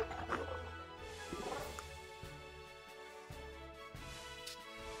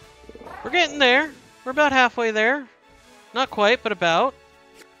 We're getting there. We're about halfway there. Not quite, but about.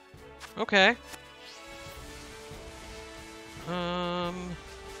 Okay.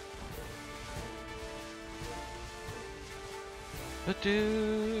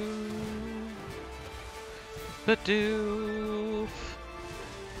 Badoof. Badoof.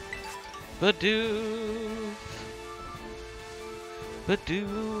 Badoof.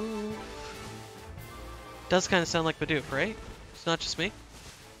 Badoof. Does kind of sound like Badoof, right? It's not just me?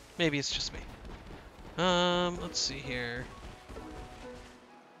 Maybe it's just me. Let's see here.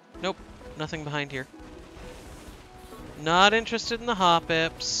 Nope, nothing behind here. Not interested in the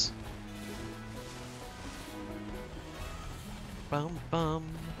Hoppips. Bum bum,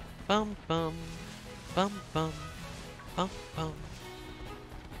 bum bum, bum bum, bum bum.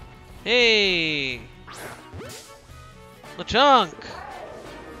 Hey! Lechonk!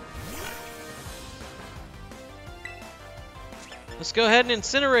 Let's go ahead and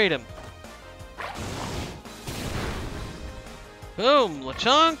incinerate him. Boom!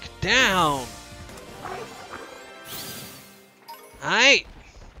 Lechonk down! Aight!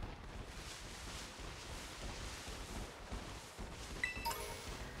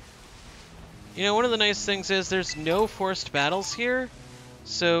 You know, one of the nice things is there's no forced battles here,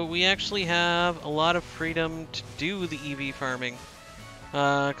 so we actually have a lot of freedom to do the EV farming,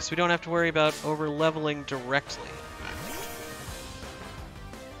 because we don't have to worry about over-leveling directly.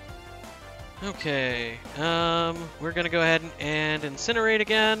 Okay, we're gonna go ahead and incinerate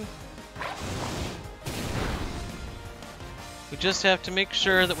again. We just have to make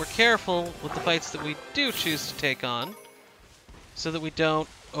sure that we're careful with the fights that we do choose to take on, so that we don't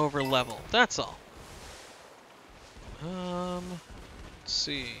over-level. That's all. Let's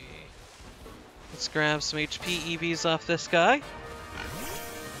see. Let's grab some HP EVs off this guy.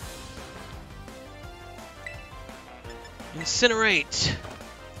 Incinerate!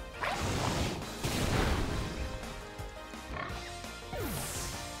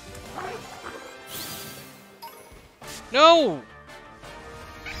 No!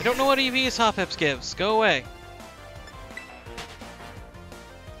 I don't know what EV's Hoppip gives. Go away.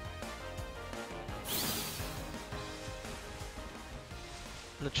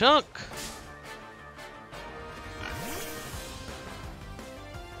 Lechonk!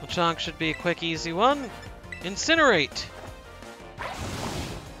 Lechonk should be a quick, easy one. Incinerate!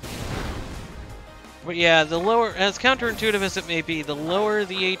 But yeah, the lower, as counterintuitive as it may be, the lower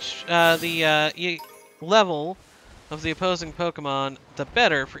the level of the opposing Pokemon, the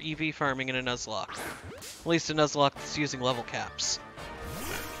better for EV farming in a Nuzlocke. At least a Nuzlocke that's using level caps.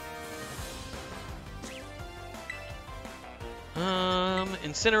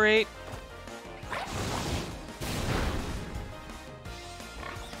 Incinerate.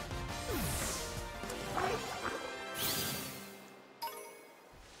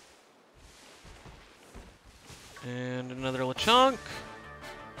 And another Lechonk.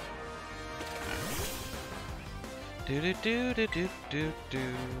 Do do do do do do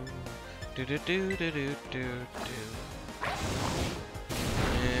do do do do do do do.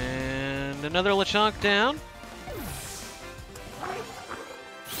 And another Lechonk down.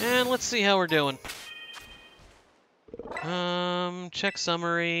 And let's see how we're doing. Check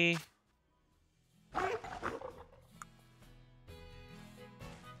summary.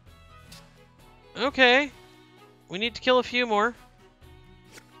 Okay. We need to kill a few more.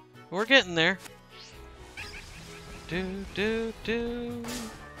 We're getting there. Do, do, do.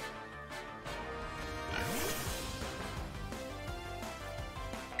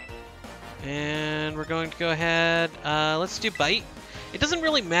 And we're going to go ahead. Let's do Bite. It doesn't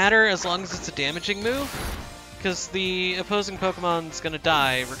really matter as long as it's a damaging move, because the opposing Pokemon's going to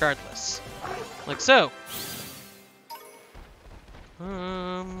die regardless. Like so.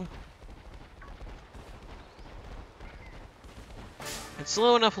 It's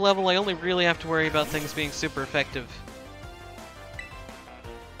low enough level, I only really have to worry about things being super effective.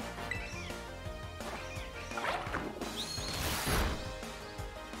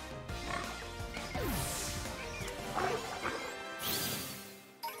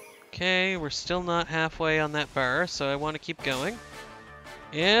 Okay, we're still not halfway on that bar, so I want to keep going.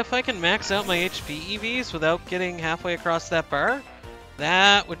 If I can max out my HP EVs without getting halfway across that bar,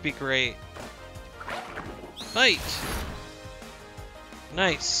 that would be great. Bite!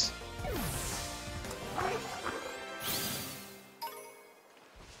 Nice.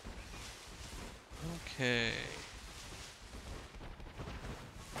 Okay.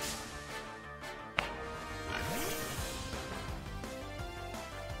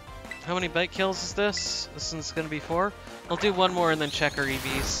 How many bite kills is this? This one's gonna be 4. I'll do one more and then check our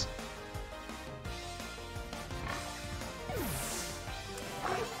EVs.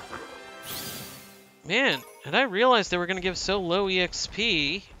 Man, had I realized they were gonna give so low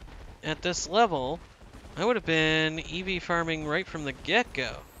EXP at this level, I would have been EV farming right from the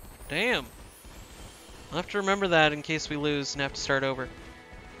get-go. Damn. I'll have to remember that in case we lose and have to start over.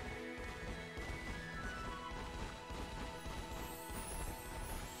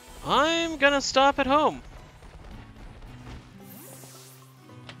 I'm gonna stop at home.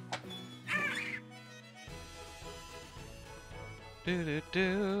 Do do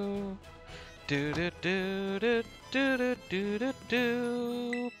do do do do do do do do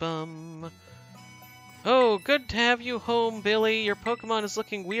do bum. Oh, good to have you home, Billy. Your Pokemon is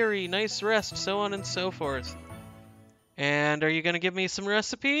looking weary. Nice rest, so on and so forth. And are you gonna give me some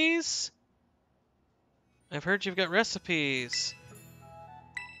recipes? I've heard you've got recipes.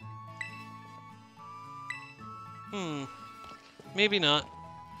 Maybe not.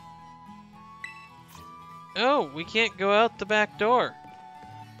 Oh, we can't go out the back door.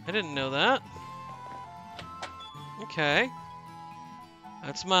 I didn't know that. Okay.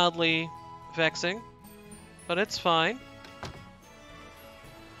 That's mildly vexing, but it's fine.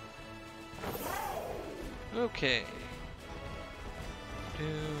 Okay. Do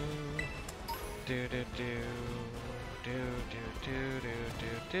do do do do do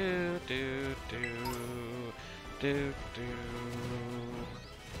do do do do do.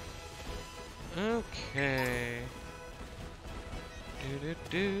 Okay. Do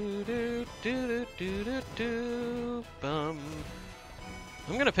do do do do do do bum.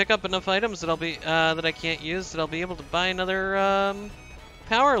 I'm gonna pick up enough items that I'll be that I can't use that I'll be able to buy another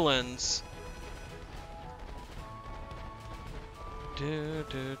power lens. Do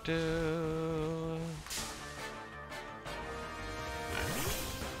do do.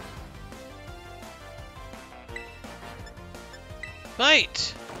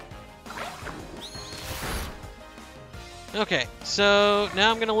 Bite! Okay, so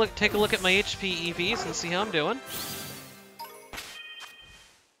now I'm gonna take a look at my HP EVs and see how I'm doing.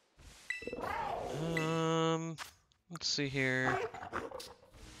 Let's see here.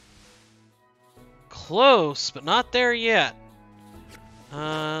 Close, but not there yet.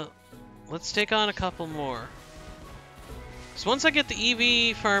 Let's take on a couple more. So once I get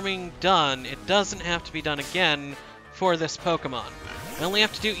the EV farming done, it doesn't have to be done again for this Pokemon. I only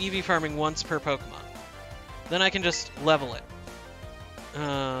have to do EV farming once per Pokemon. Then I can just level it.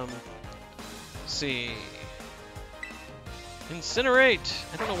 Let's see.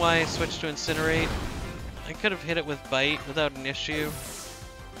 Incinerate! I don't know why I switched to Incinerate. I could have hit it with Bite without an issue.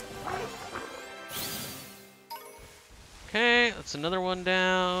 Okay, that's another one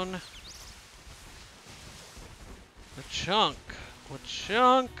down. Lechonk.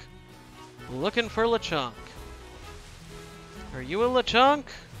 Lechonk. Looking for Lechonk. Are you a Lechonk?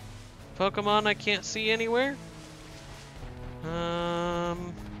 Pokemon I can't see anywhere? Are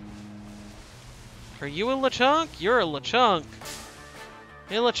you a Lechonk? You're a Lechonk.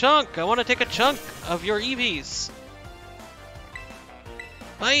 Hey Lechonk, I want to take a chunk of your EVs.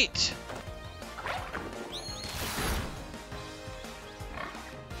 Bite!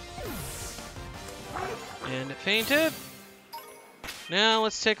 And it fainted. Now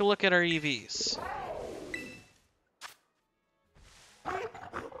let's take a look at our EVs.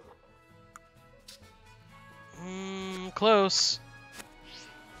 Close.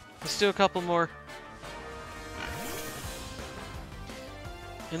 Let's do a couple more.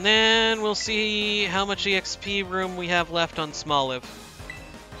 And then we'll see how much EXP room we have left on Smolive.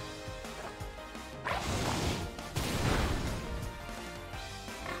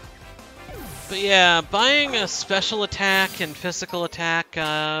 But yeah, buying a special attack and physical attack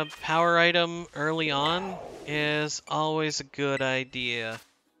power item early on is always a good idea.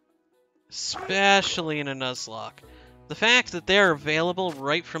 Especially in a Nuzlocke. The fact that they're available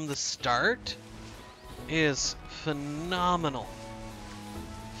right from the start is phenomenal.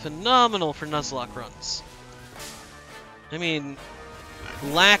 Phenomenal for Nuzlocke runs. I mean,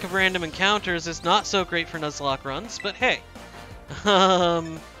 lack of random encounters is not so great for Nuzlocke runs, but hey.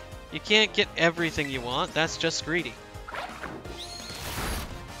 You can't get everything you want, that's just greedy.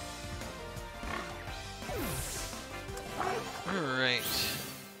 Alright.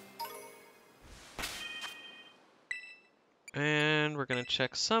 And we're gonna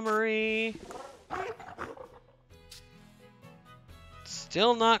check summary.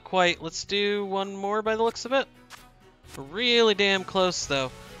 Still not quite. Let's do one more by the looks of it. We're really damn close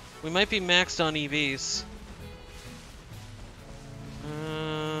though. We might be maxed on EVs.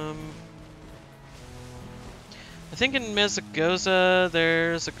 I think in Mezagoza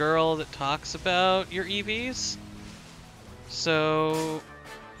there's a girl that talks about your EVs. So,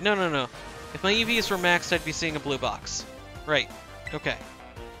 no. If my EVs were maxed, I'd be seeing a blue box. Right. Okay.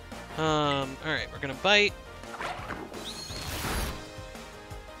 Alright, we're gonna bite.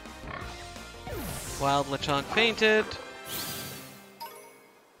 Wild Lechonk fainted.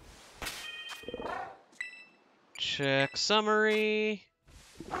 Check summary.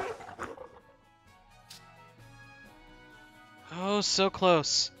 Oh, so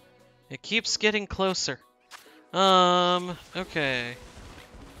close. It keeps getting closer. Okay.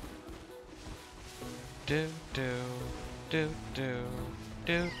 Do.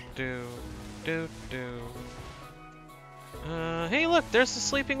 Hey look, there's the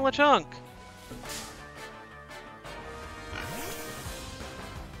sleeping Lechonk.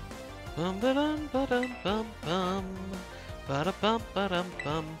 Bum ba dum ba dum bum bum. Ba da bum ba dum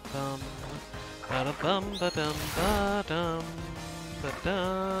bum bum. Ba da bum ba dum ba dum ba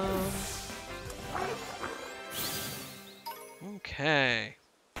dum. Okay.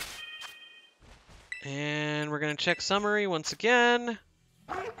 And we're gonna check summary once again.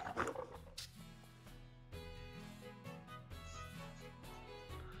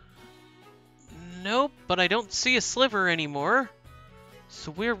 Nope, but I don't see a sliver anymore. So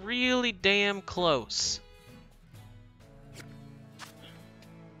we're really damn close.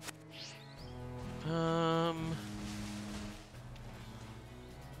 How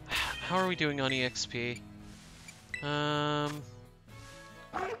are we doing on EXP? Let's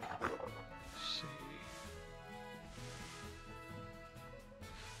see.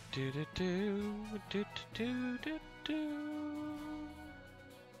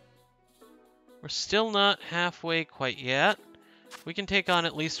 We're still not halfway quite yet. We can take on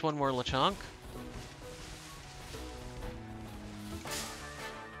at least one more Lechonk.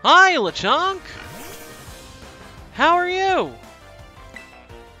 Hi, Lechonk! How are you?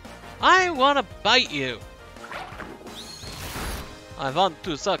 I want to bite you. I want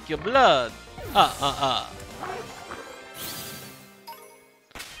to suck your blood.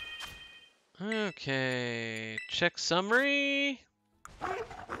 Okay, check summary.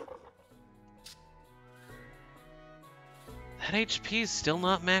 That HP is still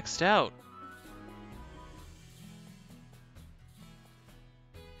not maxed out.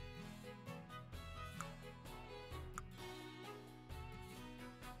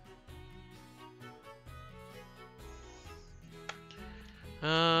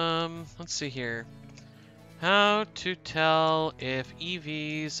 Let's see here. How to tell if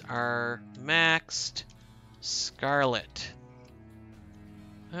EVs are maxed Scarlet.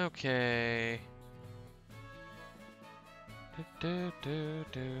 Okay. Do do do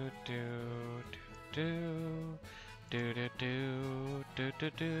do do do do do do do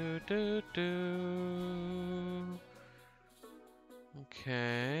do do do.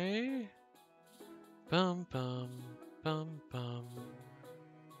 Okay. Bum bum bum bum.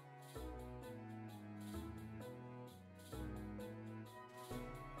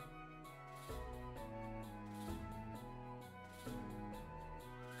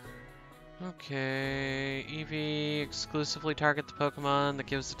 Okay, EV exclusively target the Pokemon that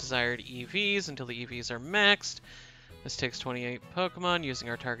gives the desired EVs until the EVs are maxed. This takes 28 Pokemon using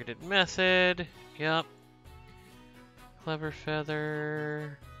our targeted method. Yep. Clever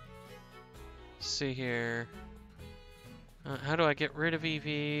Feather. Let's see here. How do I get rid of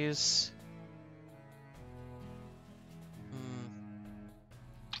EVs?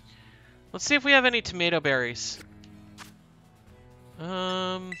 Let's see if we have any tomato berries.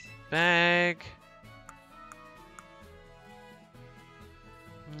 Bag.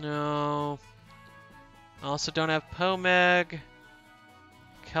 No. Also don't have Pomeg,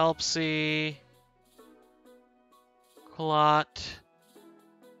 Kelpsy, Clot,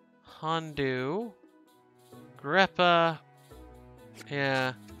 Hondu, Greppa.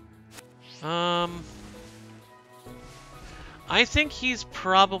 Yeah. I think he's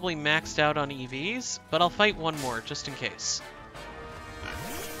probably maxed out on EVs, but I'll fight one more just in case.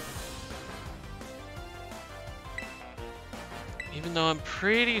 Even though I'm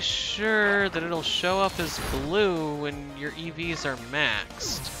pretty sure that it'll show up as blue when your EVs are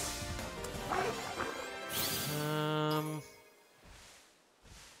maxed.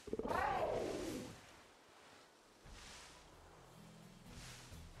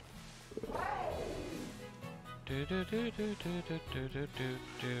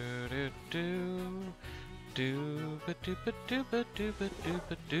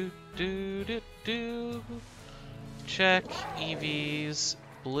 Check EVs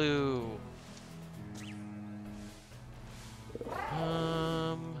blue.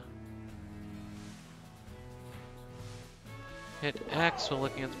 Hit X while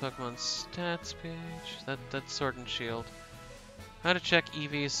looking at the Pokemon stats page. That's Sword and Shield. How to check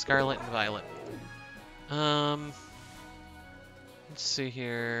EVs Scarlet and Violet. Let's see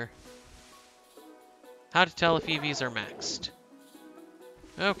here. How to tell if EVs are maxed.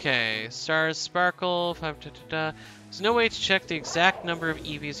 Okay, Stars Sparkle, 5 da, da, da. There's no way to check the exact number of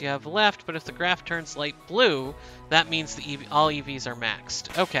EVs you have left, but if the graph turns light blue, that means the all EVs are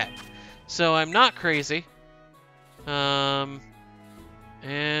maxed. Okay, so I'm not crazy. And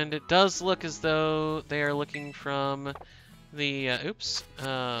it does look as though they are looking from the,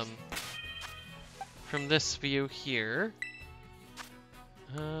 from this view here.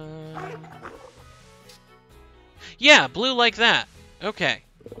 Yeah, blue like that. Okay.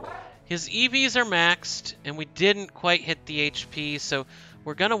 His EVs are maxed, and we didn't quite hit the HP, so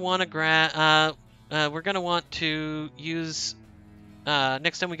we're gonna want to use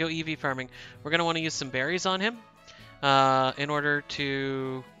next time we go EV farming, we're gonna want to use some berries on him in order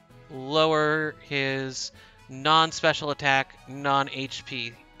to lower his non-special attack,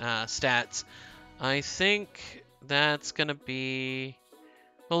 non-HP stats. I think that's gonna be.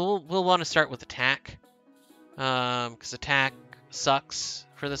 Well, we'll want to start with attack, because attack sucks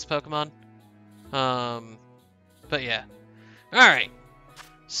for this Pokemon. But yeah. Alright.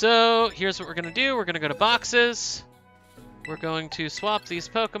 So here's what we're going to do. We're going to go to boxes. We're going to swap these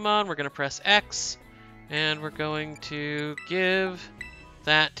Pokemon. We're going to press X. And we're going to give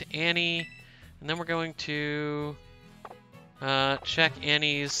that to Annie. And then we're going to check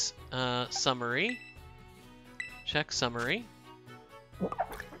Annie's summary. Check summary.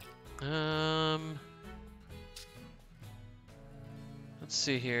 Let's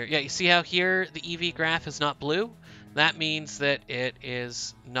see here. Yeah, you see how here the EV graph is not blue? That means that it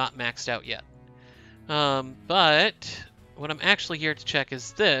is not maxed out yet. But what I'm actually here to check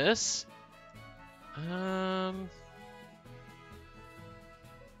is this.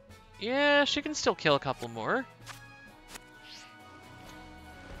 Yeah, she can still kill a couple more.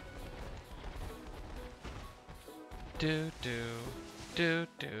 Do.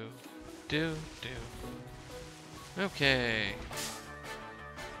 Okay.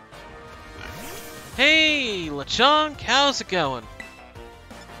 Hey, Lechonk, how's it going?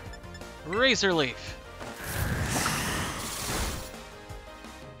 Razor Leaf.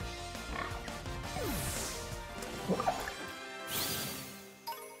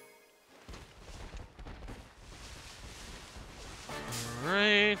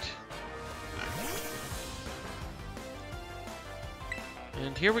 Alright.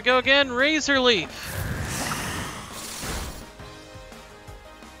 And here we go again, Razor Leaf.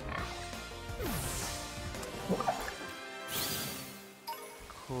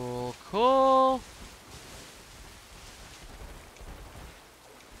 Cool, cool.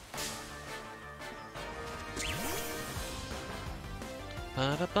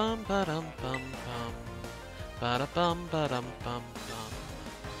 Ba-da-bum, ba-dum, bum, bum. Ba-da-bum, ba-dum, bum,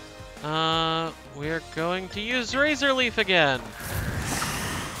 bum. We're going to use Razor Leaf again.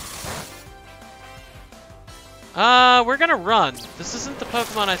 We're gonna run. This isn't the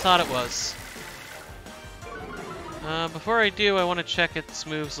Pokemon I thought it was. Before I do, I want to check its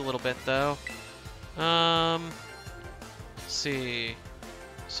moves a little bit, though. Let's see.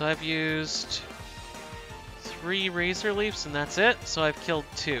 So I've used 3 Razor Leafs, and that's it. So I've killed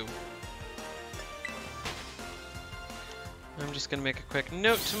 2. I'm just gonna make a quick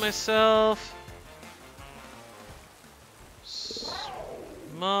note to myself.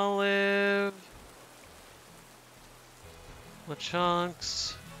 Smolive.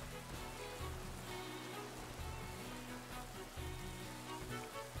 Lechonks.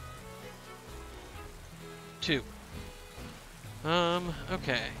 Two.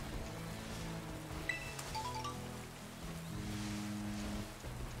 Okay.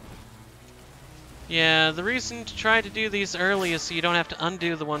 Yeah, the reason to try to do these early is so you don't have to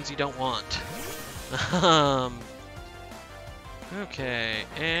undo the ones you don't want. Okay,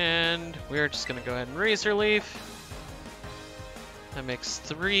 and we're just gonna go ahead and Razor Leaf. That makes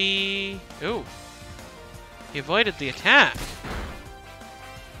 3. Ooh. He avoided the attack.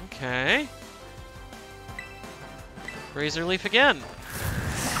 Okay. Razor Leaf again.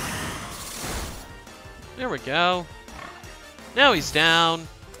 There we go. Now he's down.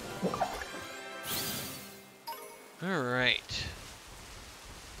 Alright.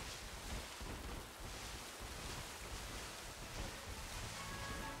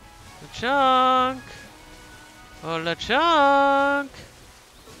 Lechonk! Oh, Lechonk!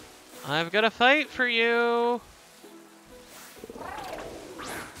 I've got a fight for you!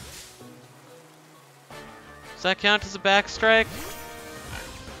 Does that count as a backstrike?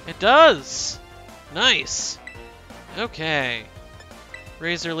 It does! Nice! Okay.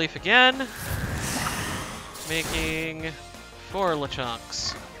 Razor Leaf again. Making 4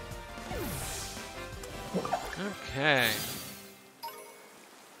 Lechonks. Okay.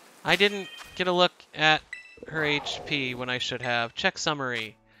 I didn't get a look at her HP when I should have. Check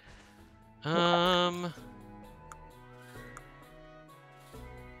summary. Go.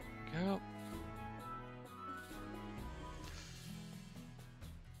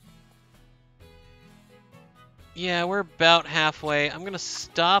 Yeah, we're about halfway. I'm gonna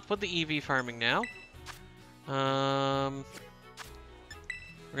stop with the EV farming now. We're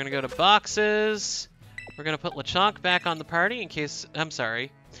gonna go to boxes. We're gonna put Lechonk back on the party in case... I'm sorry.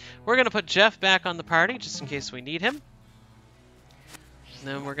 We're gonna put Jeff back on the party just in case we need him. And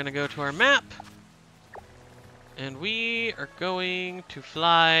then we're gonna go to our map. And we are going to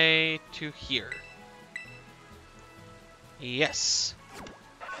fly to here. Yes.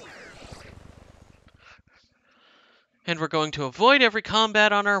 And we're going to avoid every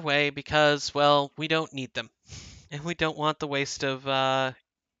combat on our way because, well, we don't need them. And we don't want the waste of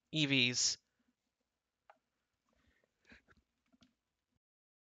EVs.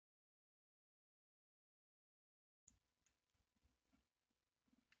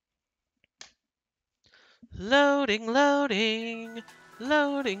 Loading, loading,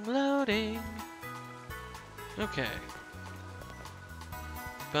 loading, loading. Okay.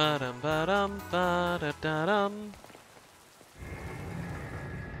 Ba-dum, ba-dum, ba-da-da-dum.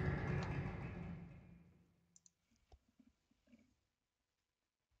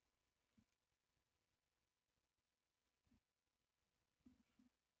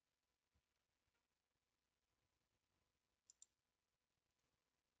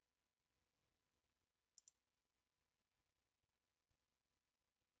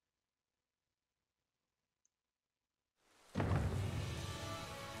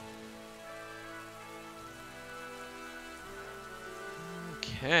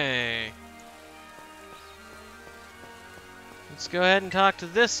 Okay. Let's go ahead and talk to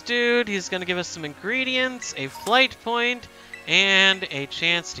this dude. He's going to give us some ingredients, a flight point, and a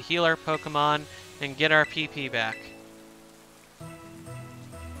chance to heal our Pokemon and get our PP back.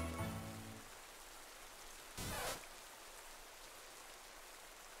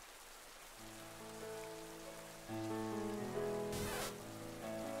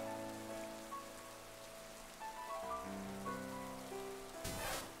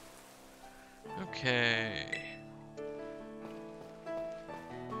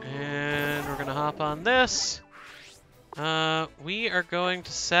 hop on this. We are going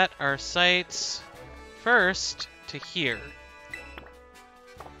to set our sights first to here.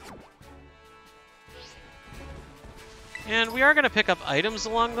 And we are going to pick up items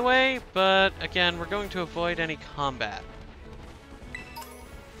along the way, but again, we're going to avoid any combat.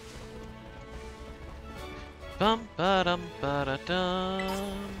 Bum ba dum ba da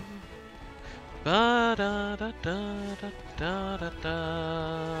dum. Ba da da da da da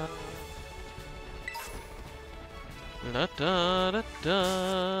da. La da da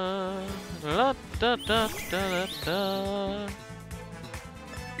da. La da da da da.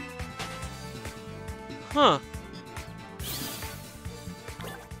 Huh.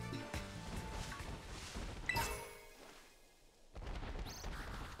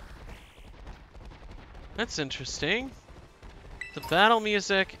 That's interesting. The battle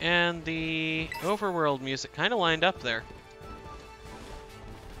music and the overworld music kind of lined up there.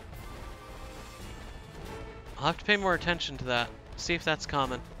 I'll have to pay more attention to that. See if that's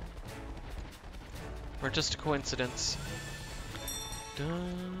common. Or just a coincidence.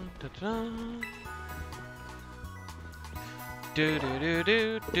 Dun, dun, dun. Do do do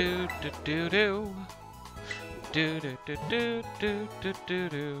do do do do do. Do do do do do do do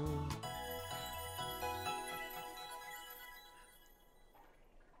do.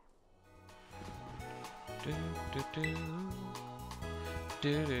 Do do do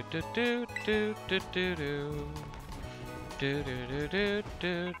do do do do do do do do do do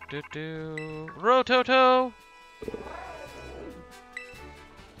do do do. Rototo.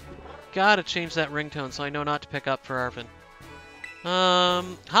 Gotta change that ringtone so I know not to pick up for Arvin.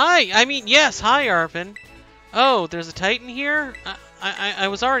 Hi. I mean, yes. Hi, Arvin. Oh, there's a Titan here. I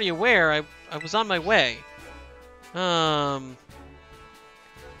was already aware. I was on my way.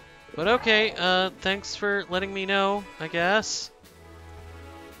 But okay, thanks for letting me know, I guess.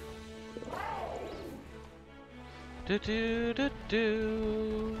 Do do do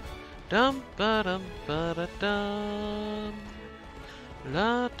do. Dum ba dum ba da dum.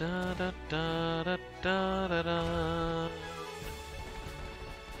 La da da da da da da da.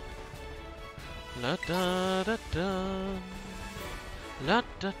 La da da dum. La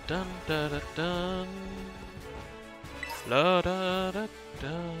da dum da da dum. La da da.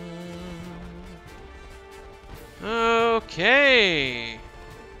 Okay.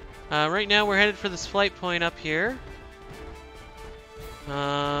 Right now we're headed for this flight point up here.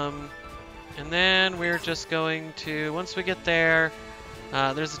 And then we're just going to, once we get there,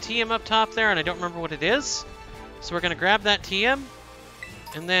 there's a TM up top there, and I don't remember what it is. So we're going to grab that TM,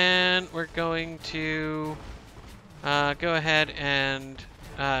 and then we're going to go ahead and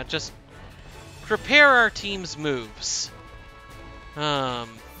just prepare our team's moves.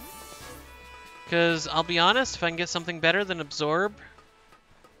 Because I'll be honest, if I can get something better than Absorb,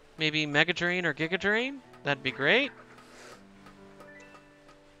 maybe Mega Drain or Giga Drain, that'd be great.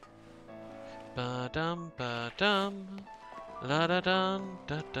 Ba-dum, ba-dum, la-da-dun,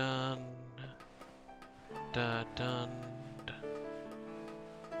 da-dun, da-dun,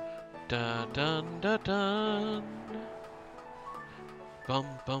 da-dun, da-dun, bum,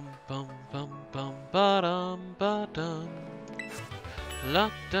 bum, bum, bum, bum, ba-dum, ba-dum.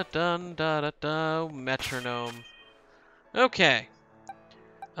 La da dun da da da metronome. Okay.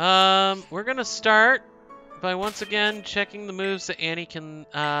 We're gonna start by once again checking the moves that Annie can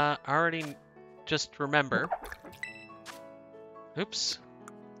already just remember. Oops.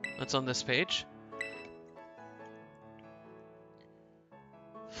 That's on this page.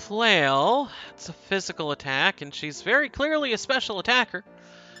 Flail. It's a physical attack, and she's very clearly a special attacker.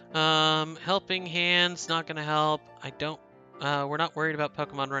 Helping Hand's not gonna help. We're not worried about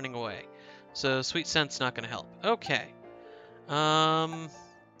Pokemon running away. So Sweet Scent's not going to help. Okay. Do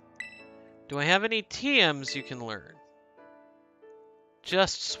I have any TMs you can learn?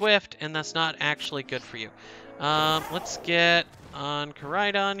 Just Swift, and that's not actually good for you. Let's get on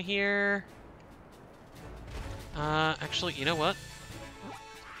Koraidon here. Actually, you know what?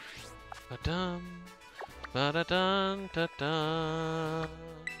 Ba-dum, ba-da-dun, da-dun,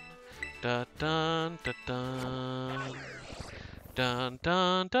 da-dun, da-dun. Dun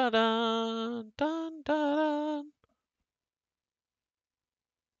dun dun dun dun dun.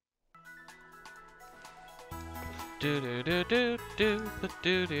 Do do do do do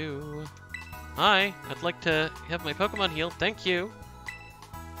do do. Hi, I'd like to have my Pokemon healed. Thank you.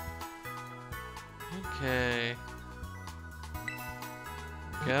 Okay.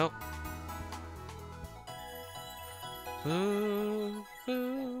 Go. Boo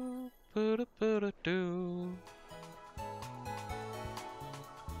boo boo da boo da doo.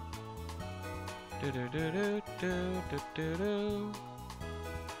 Do do do do do do do do.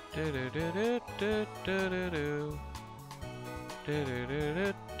 Do do do do do do do do. Do do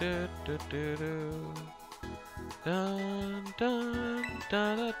do do do do do. Dun dun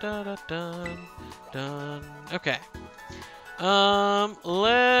dun dun dun dun dun. Okay.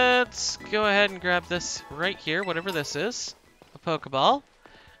 Let's go ahead and grab this right here, whatever this is, a Pokeball,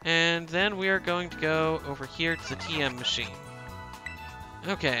 and then we are going to go over here to the TM machine.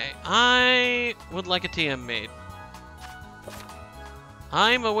 Okay, I would like a TM made.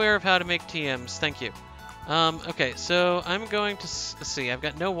 I'm aware of how to make TMs, thank you. Okay, so I'm going to see, I've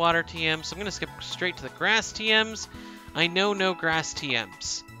got no water TMs, so I'm going to skip straight to the grass TMs. I know no grass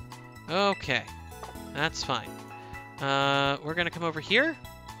TMs. Okay, that's fine. We're going to come over here.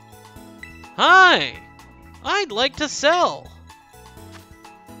 Hi! I'd like to sell!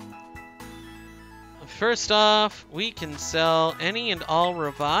 First off, we can sell any and all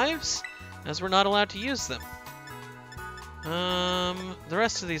revives, as we're not allowed to use them. The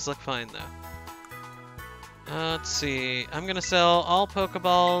rest of these look fine, though. Let's see. I'm gonna sell all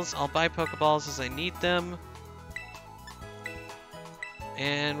Pokeballs. I'll buy Pokeballs as I need them.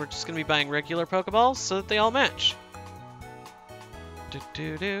 And we're just gonna be buying regular Pokeballs so that they all match.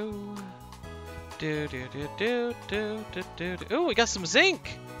 Do-do-do. Do-do-do-do-do-do-do-do. Ooh, we got some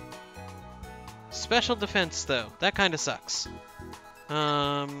zinc! Special defense, though. That kind of sucks.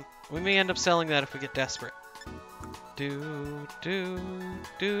 We may end up selling that if we get desperate.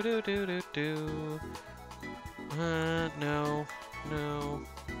 Do-do-do-do-do-do-do. No. No.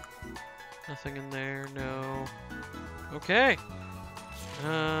 Nothing in there, no. Okay.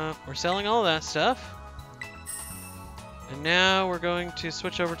 We're selling all that stuff. And now we're going to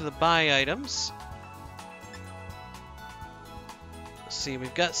switch over to the buy items. Let's see,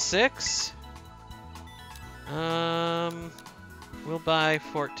 we've got 6. We'll buy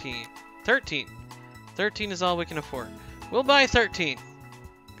 14. 13. 13 is all we can afford. We'll buy 13.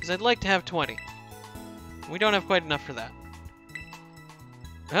 Because I'd like to have 20. We don't have quite enough for that.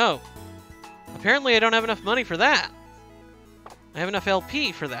 Oh. Apparently I don't have enough money for that. I have enough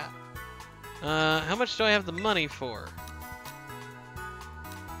LP for that. How much do I have the money for?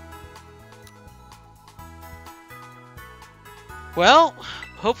 Well,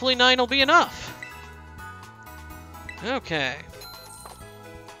 hopefully 9 will be enough. Okay.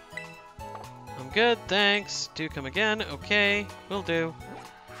 I'm good, thanks. Do come again. Okay, will do.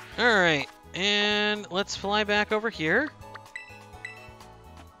 Alright, and let's fly back over here.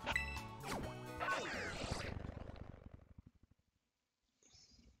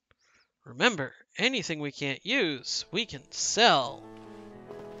 Remember, anything we can't use, we can sell.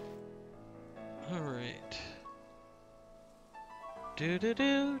 Alright.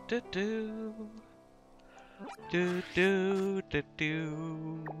 Do-do-do-do-do.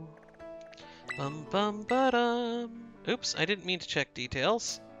 Do-do-do-do. Bum-bum-ba-dum. Oops, I didn't mean to check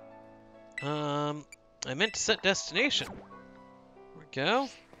details. I meant to set destination. There we go.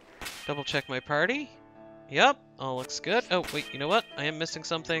 Double check my party. Yep, all looks good. Oh, wait, you know what? I am missing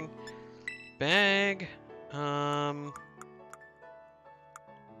something. Bag. No,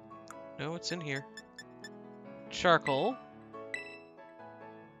 it's in here. Charcoal.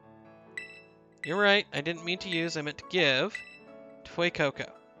 You're right, I didn't mean to use, I meant to give. Toy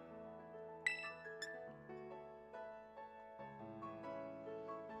Cocoa.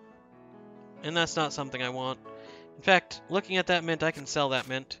 And that's not something I want. In fact, looking at that mint, I can sell that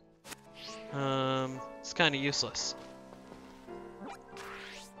mint. It's kind of useless.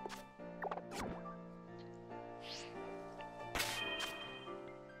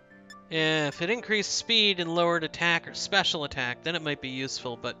 Yeah, if it increased speed and lowered attack or special attack, then it might be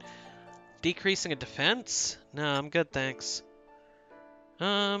useful, but decreasing a defense? No, I'm good, thanks.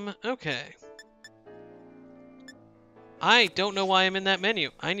 Okay. I don't know why I'm in that menu.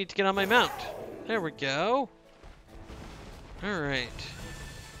 I need to get on my mount. There we go. Alright.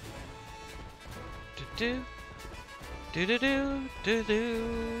 Do-do. Do-do-do.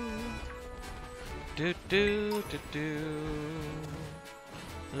 Do-do. Do-do. Do-do.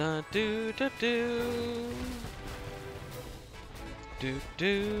 La-do-do-do.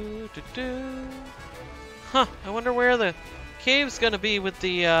 Do-do-do-do. Huh, I wonder where the cave's gonna be with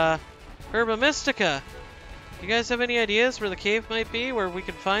the, Herba Mystica. You guys have any ideas where the cave might be, where we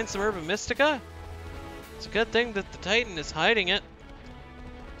could find some Herba Mystica? It's a good thing that the Titan is hiding it.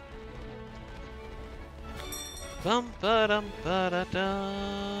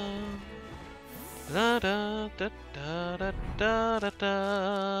 Bum-ba-dum-ba-da-dum.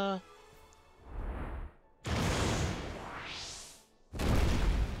 La-da-da-da-da-da-da-da.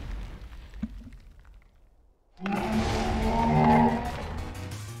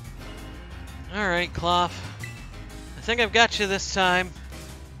 Alright, Cloth. I think I've got you this time.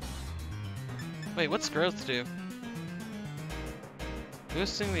 Wait, what's growth do?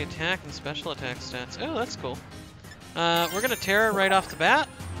 Boosting the attack and special attack stats. Oh, that's cool. We're gonna Terra right off the bat.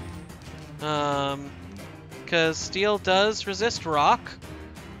 Because steel does resist rock.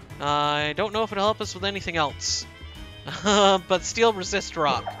 I don't know if it'll help us with anything else. But steel resists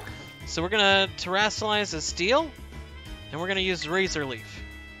rock. So we're gonna terrasilize as steel, and we're gonna use Razor Leaf.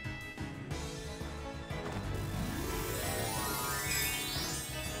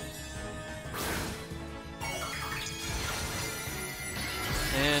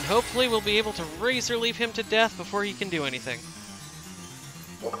 And hopefully we'll be able to Razor Leaf him to death before he can do anything.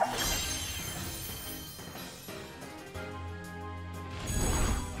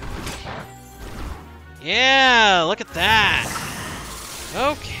 Yeah, look at that.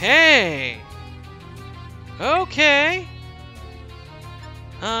 Okay. Okay.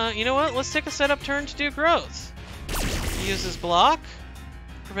 You know what? Let's take a setup turn to do growth. He uses block.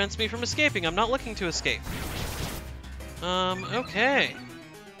 Prevents me from escaping. I'm not looking to escape. Okay.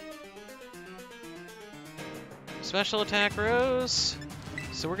 Special attack rose.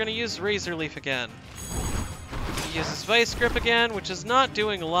 So we're gonna use Razor Leaf again. He uses Vice Grip again, which is not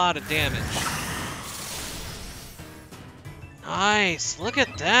doing a lot of damage. Nice, look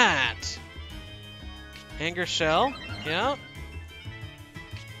at that. Anger Shell, yeah.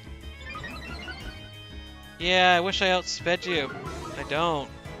 Yeah, I wish I outsped you. I don't.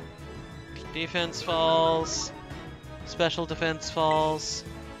 Defense falls. Special defense falls.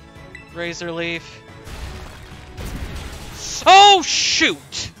 Razor Leaf. Oh,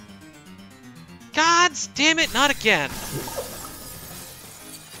 shoot! God damn it, not again.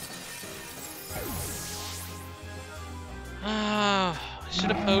 Ah, I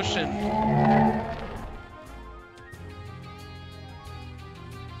should have potioned.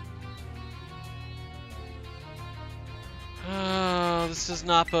 Oh, this does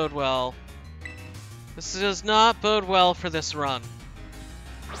not bode well. This does not bode well for this run.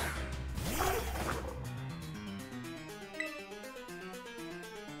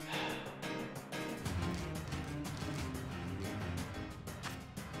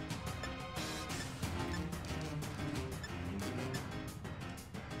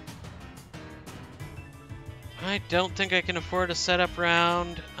 I don't think I can afford a setup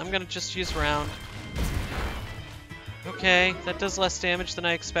round. I'm gonna just use round. Okay, that does less damage than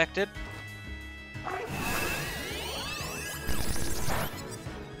I expected.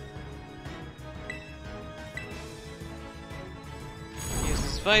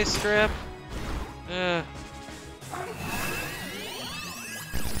 Uses Vice Grip. And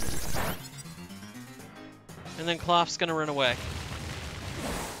then Clough's gonna run away.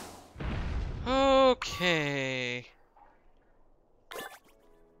 Okay.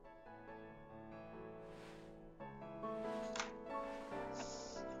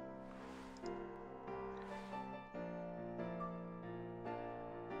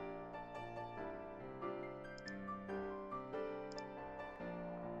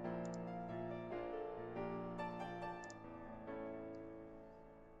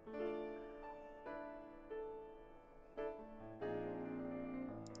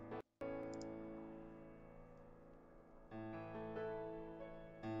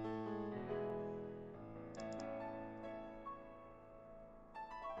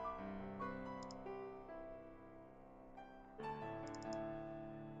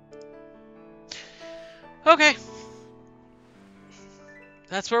 Okay.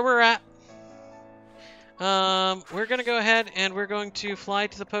 That's where we're at. We're gonna go ahead and we're going to fly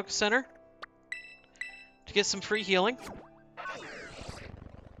to the Poke Center to get some free healing.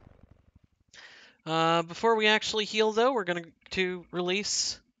 Before we actually heal, though, we're going to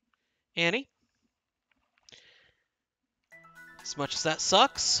release Annie. As much as that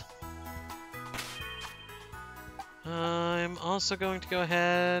sucks. I'm also going to go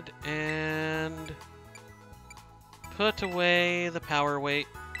ahead and put away the power weight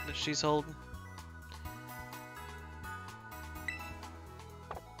that she's holding.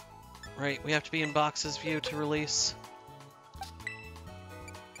 Right, we have to be in Box's view to release.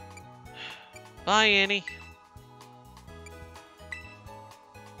 Bye, Annie.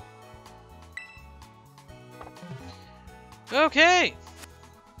 Okay.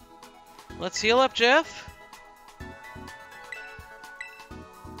 Let's heal up Jeff.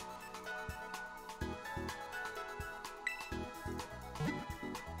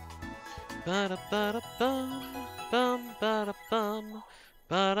 Ba-da-ba-da-bum, bum, ba-da-bum,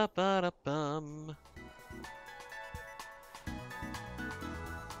 ba-da-ba-da-bum.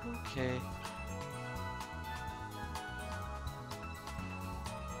 Okay.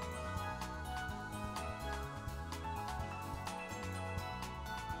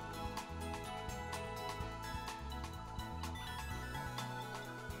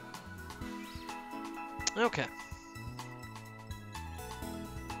 Okay.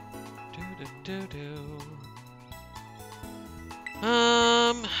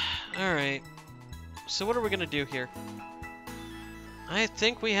 Alright. So what are we gonna do here? I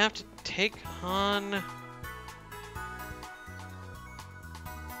think we have to take on...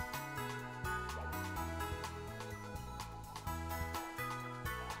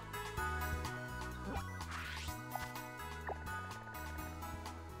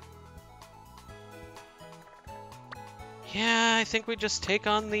 Yeah, I think we just take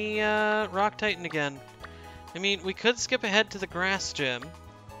on the Rock Titan again. I mean, we could skip ahead to the Grass Gym,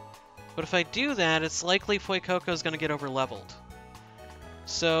 but if I do that, it's likely Fuecoco's gonna get over-leveled.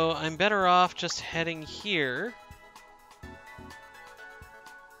 So I'm better off just heading here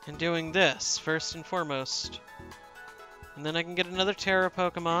and doing this, first and foremost. And then I can get another Terra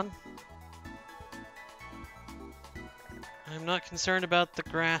Pokemon. I'm not concerned about the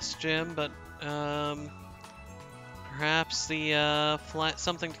Grass Gym, but perhaps the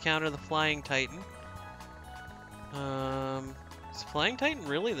something to counter the Flying Titan. Is Flying Titan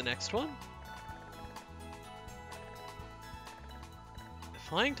really the next one? The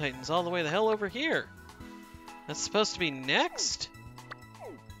Flying Titan's all the way the hell over here. That's supposed to be next?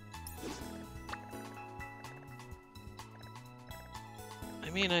 I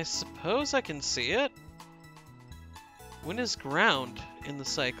mean, I suppose I can see it. When is ground in the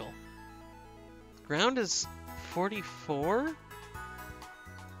cycle? Ground is 44?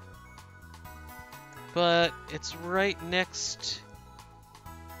 But it's right next...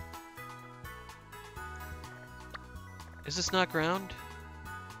 Is this not ground?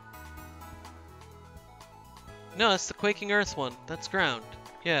 No, that's the Quaking Earth one. That's ground.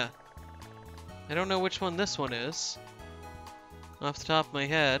 Yeah. I don't know which one this one is. Off the top of my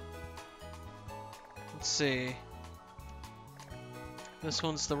head. Let's see. This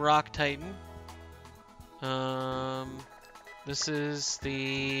one's the Rock Titan. This is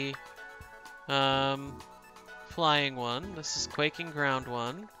the Flying one. This is Quaking Ground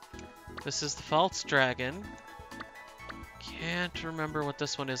one. This is the False Dragon. Can't remember what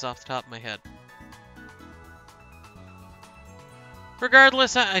this one is off the top of my head.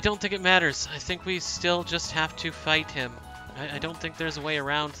 Regardless, I don't think it matters. I think we still just have to fight him. I don't think there's a way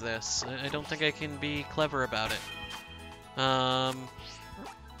around this. I don't think I can be clever about it.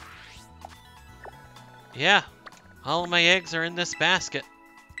 Yeah. All of my eggs are in this basket.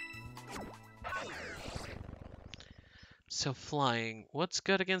 So flying. What's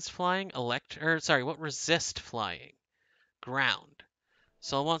good against flying? What resist flying? Ground.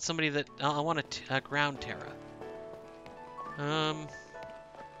 So I want somebody that... I want a ground Terra.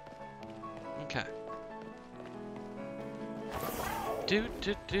 Okay. Do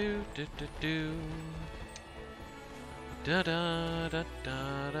do do do do do. Da da da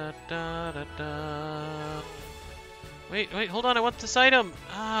da da da da da. Wait, hold on, I want this item!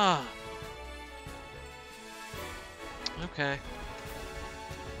 Ah! Okay.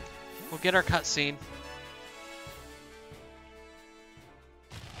 We'll get our cutscene.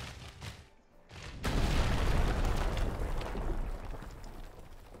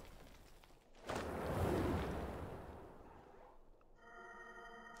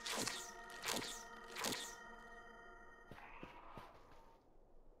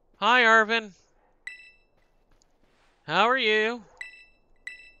 Hi, Arvin. How are you?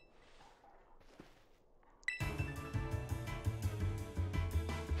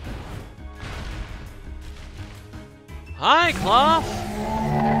 Hi, Cloth!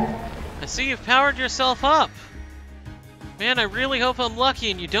 I see you've powered yourself up. Man, I really hope I'm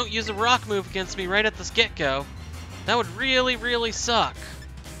lucky and you don't use a rock move against me right at this get-go. That would really, really suck.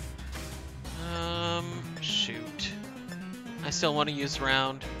 Shoot. I still want to use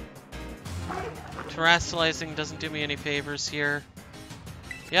round. Terastallizing doesn't do me any favors here.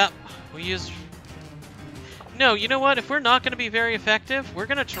 Yep, we use... No, you know what? If we're not going to be very effective, we're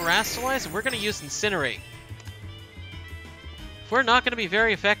going to Terastallize and we're going to use Incinerate. If we're not going to be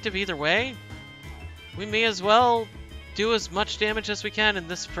very effective either way, we may as well do as much damage as we can in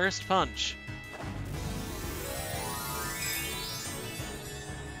this first punch.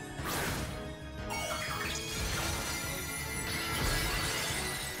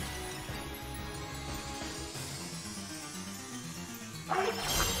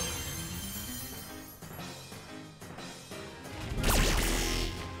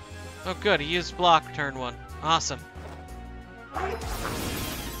 Oh good, he used block turn one. Awesome.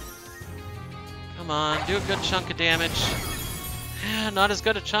 Come on, do a good chunk of damage. Not as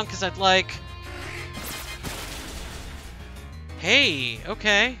good a chunk as I'd like. Hey,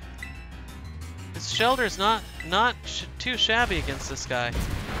 okay. His shelter's not too shabby against this guy.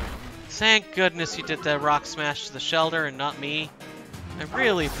 Thank goodness you did the rock smash to the shelter and not me. I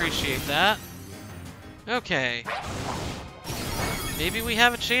really appreciate that. Okay. Maybe we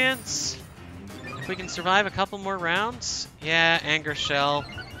have a chance. If we can survive a couple more rounds. Yeah, Anger Shell.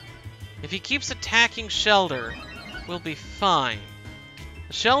 If he keeps attacking Shelter, we'll be fine.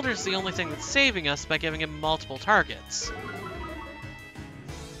 The Shelter's the only thing that's saving us by giving him multiple targets.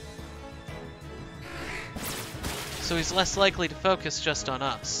 So he's less likely to focus just on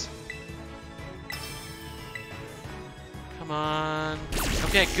us. Come on.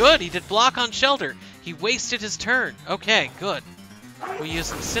 Okay, good. He did block on Shelter. He wasted his turn. Okay, good. We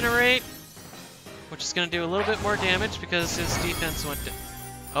use Incinerate, which is going to do a little bit more damage because his defense went down.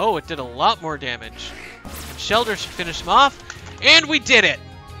 Oh, it did a lot more damage. And Shelter should finish him off. And we did it!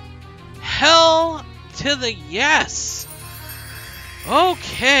 Hell to the yes!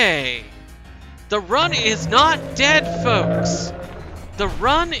 Okay. The run is not dead, folks. The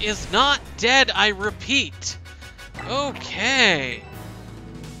run is not dead, I repeat. Okay.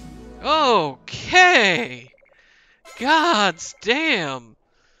 Okay. Gods damn.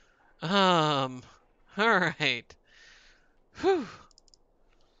 Alright. Whew.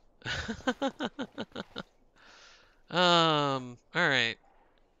 Alright.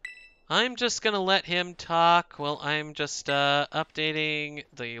 I'm just gonna let him talk while I'm just updating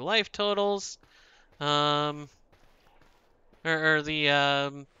the life totals. Or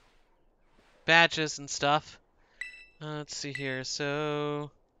the badges and stuff. Let's see here. So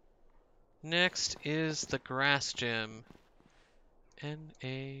next is the grass gym.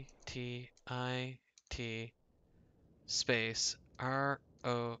 N-A-T-I-T space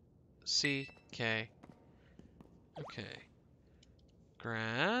R-O-C-K. Okay.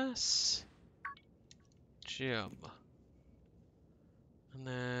 Grass gym. And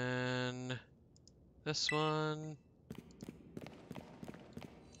then this one.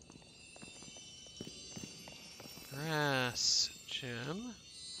 Grass gym.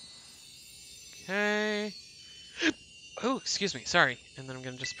 Okay. Oh, excuse me, sorry. And then I'm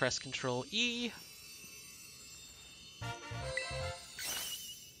gonna just press Control E.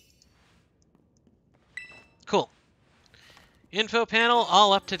 Cool. Info panel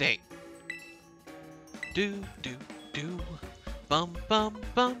all up to date. Do do do. Bum bum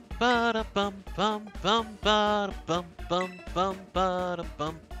bum ba da bum bum bum ba da bum bum bum ba da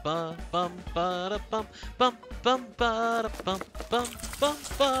bum ba bum ba da bum bum bum ba da bum bum bum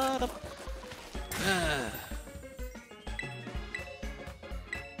ba da.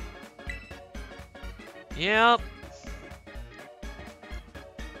 Yep.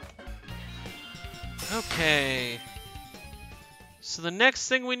 Okay. So the next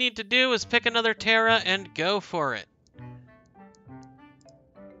thing we need to do is pick another Terra and go for it.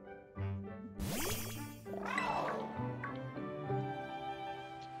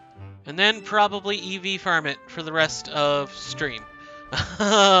 And then probably EV farm it for the rest of stream.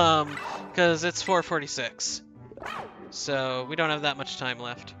 Because it's 4:46. So we don't have that much time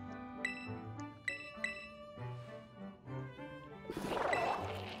left.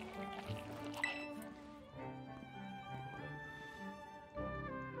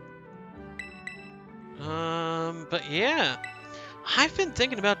 But yeah, I've been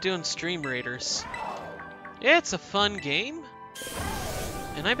thinking about doing Stream Raiders. It's a fun game,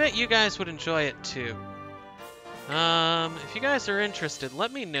 and I bet you guys would enjoy it too. If you guys are interested,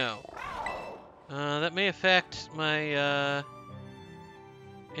 let me know. That may affect my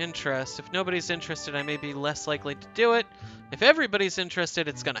interest. If nobody's interested, I may be less likely to do it. If everybody's interested,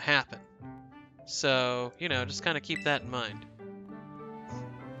 it's gonna happen. So, you know, just kind of keep that in mind.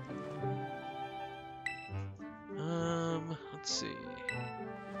 Let's see.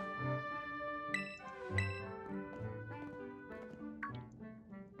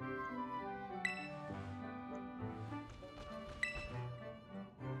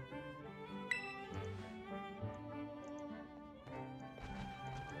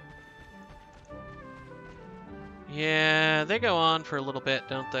 Yeah, they go on for a little bit,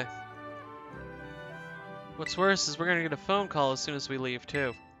 don't they? What's worse is we're gonna get a phone call as soon as we leave,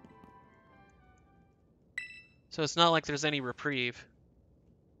 too. So it's not like there's any reprieve.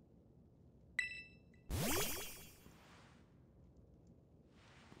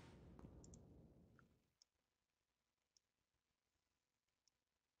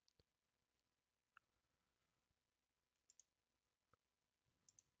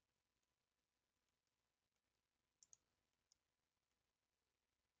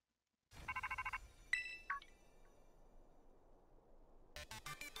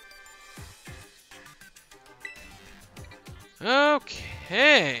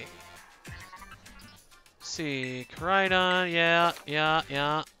 Okay. Let's see, Koraidon,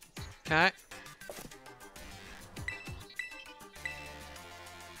 yeah. Okay.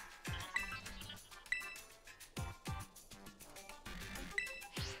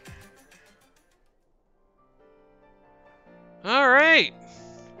 Alright!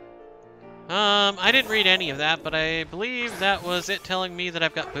 I didn't read any of that, but I believe that was it telling me that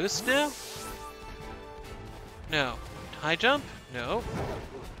I've got boost now? No. High jump? No.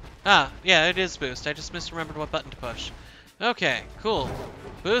 Ah, yeah, it is boost. I just misremembered what button to push. Okay, cool.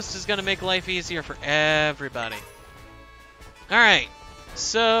 Boost is gonna make life easier for everybody. Alright,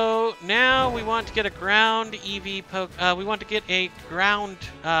 so now we want to get a ground EV we want to get a ground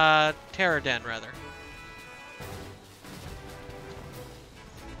Terraden, rather.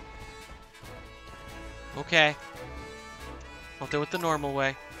 Okay. I'll do it the normal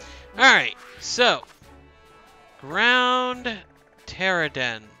way. Alright, so ground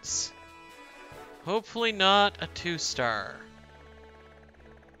Terradens. Hopefully not a 2-star.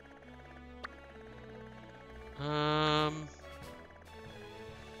 Come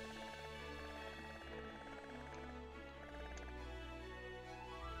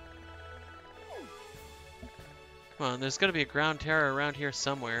on, there's gotta be a ground Terra around here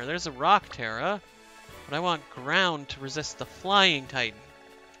somewhere. There's a rock Terra, but I want ground to resist the flying Titan.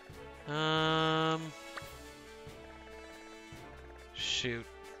 Shoot.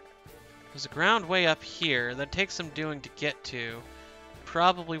 There's a ground way up here that takes some doing to get to.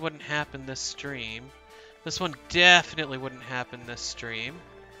 Probably wouldn't happen this stream. This one definitely wouldn't happen this stream.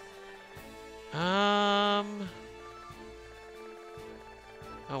 Oh,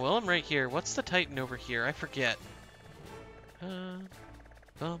 well, I'm right here. What's the Titan over here? I forget. Bum,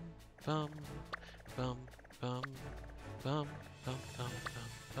 bum, bum, bum, bum, bum, bum,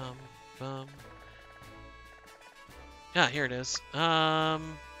 bum, bum. Yeah, here it is.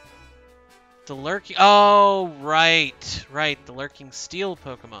 The lurking... Oh, right. Right, the lurking steel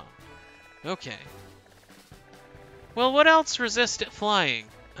Pokemon. Okay. Well, what else resist it flying?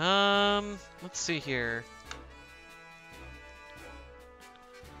 Let's see here.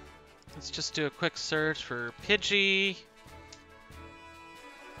 Let's just do a quick search for Pidgey.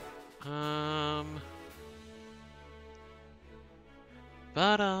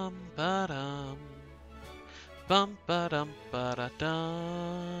 Ba-dum, ba-dum. Bum, ba-dum,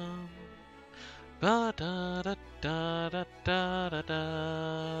 ba-da-dum.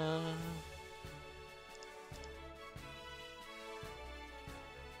 Ba-da-da-da-da-da-da.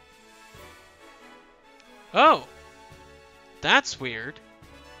 Oh! That's weird.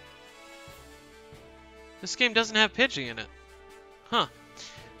 This game doesn't have Pidgey in it. Huh.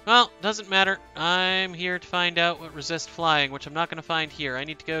 Well, doesn't matter. I'm here to find out what resists flying, which I'm not going to find here. I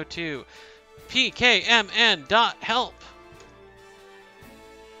need to go to pkmn.help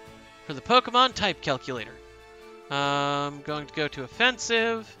for the Pokemon type calculator. I'm going to go to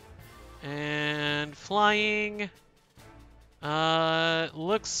offensive and flying.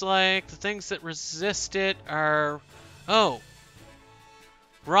 Looks like the things that resist it are,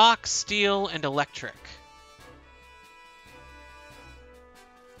 rock, steel, and electric.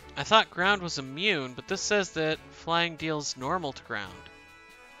 I thought ground was immune, but this says that flying deals normal to ground.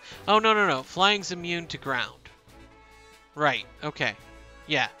 Oh, no. Flying's immune to ground. Right, okay.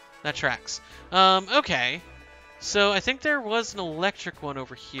 Yeah, that tracks. Okay. So I think there was an electric one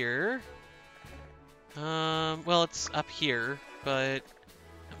over here. Well, it's up here, but it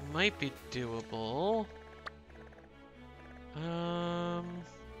might be doable. I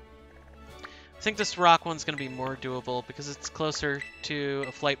think this rock one's going to be more doable because it's closer to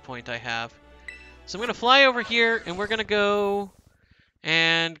a flight point I have. So I'm going to fly over here, and we're going to go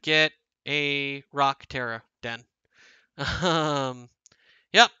and get a rock Terra Den.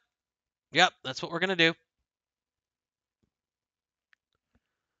 Yep, that's what we're going to do.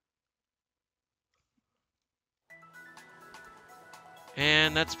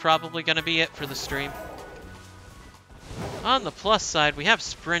 And that's probably going to be it for the stream. On the plus side, we have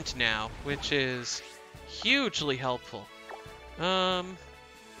Sprint now, which is hugely helpful. Okay.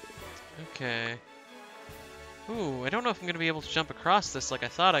 Ooh, I don't know if I'm going to be able to jump across this like I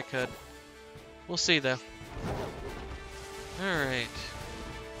thought I could. We'll see, though. Alright.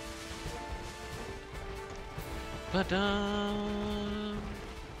 Ba-dum.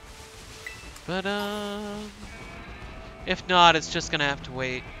 Ba-dum. If not, it's just going to have to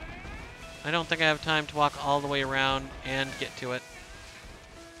wait. I don't think I have time to walk all the way around and get to it.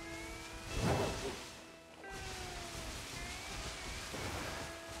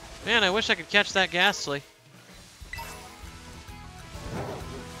 Man, I wish I could catch that Ghastly.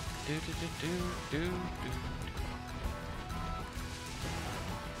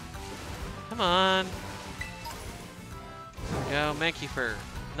 Come on. There we go, Mankey Fur.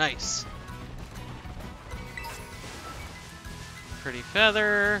 Nice. Pretty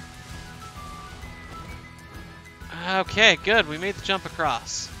feather. Okay, good. We made the jump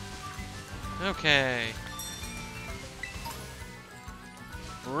across. Okay.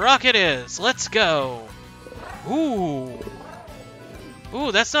 Rock it is. Let's go. Ooh.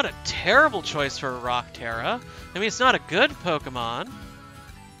 Ooh, that's not a terrible choice for a Rock Terra. I mean, it's not a good Pokemon.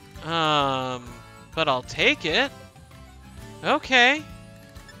 But I'll take it. Okay.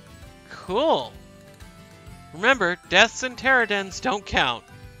 Cool. Remember, deaths and Terradens don't count.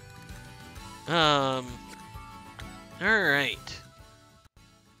 Alright.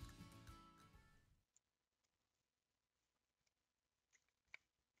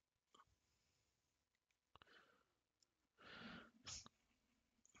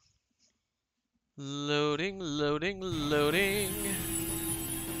 Loading, loading, loading.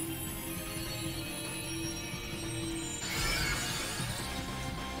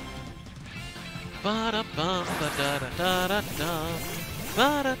 Ba-da-bum, ba-da-da-da-da-dum.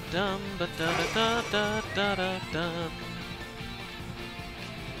 Ba-da-dum, ba-da-da-da-da-da-dum.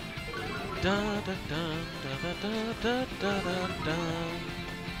 Da-da-dum, da-da-da-da-da-dum.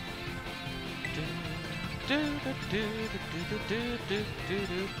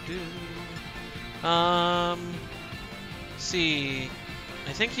 Do-do-do-do-do-do-do-do-do-do. See.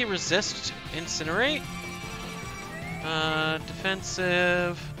 I think he resists Incinerate.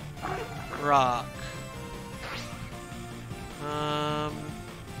 Defensive. Rock.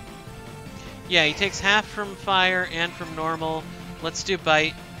 Yeah, he takes half from fire and from normal. Let's do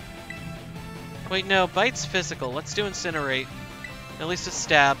bite. Wait, no, bite's physical. Let's do incinerate. At least a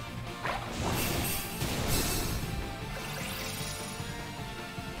stab.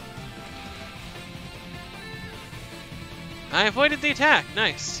 I avoided the attack.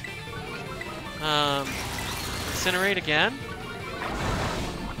 Nice. Incinerate again.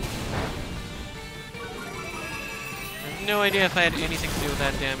 No idea if I had anything to do with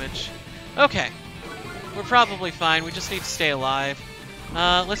that damage. Okay. We're probably fine. We just need to stay alive.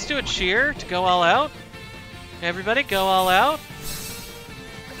 Let's do a cheer to go all out. Everybody, go all out.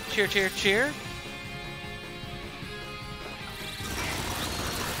 Cheer, cheer, cheer.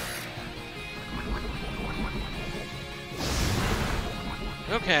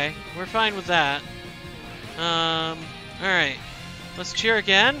 Okay, we're fine with that. Alright. Let's cheer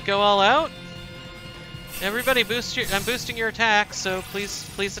again. Go all out. Everybody boost your... I'm boosting your attack, so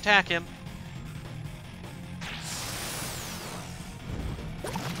please attack him.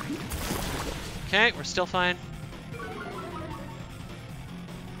 Okay, we're still fine.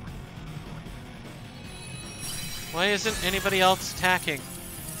 Why isn't anybody else attacking?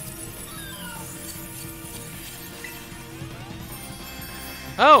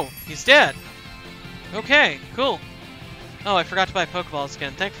 Oh, he's dead. Okay, cool. Oh, I forgot to buy Pokeballs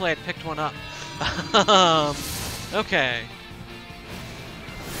again. Thankfully, I picked one up. Okay.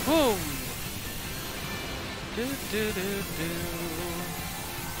 Boom. Do do do do.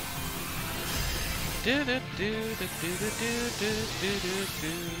 Do do do do do do do do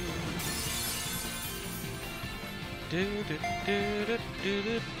do. Do do do do do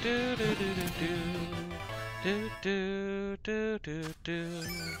do do do do. Do do do do do.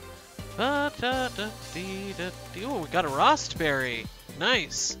 Ba da da dee da dee. Oh, we got a Rostberry.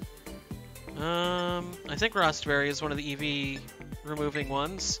 Nice. I think Rostberry is one of the EV removing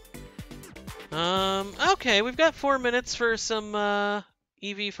ones. Okay, we've got 4 minutes for some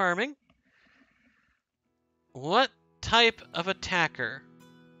EV farming. What type of attacker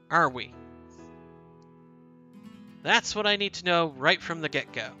are we? That's what I need to know right from the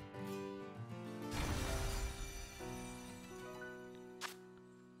get-go.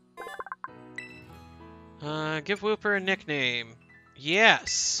 Give Wooper a nickname.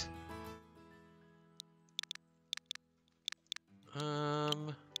 Yes.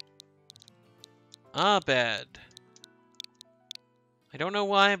 Abed. I don't know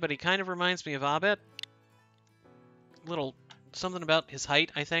why, but he kind of reminds me of Abed. Little something about his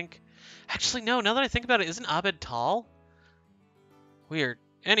height, I think. Actually, no, now that I think about it, isn't Abed tall? Weird.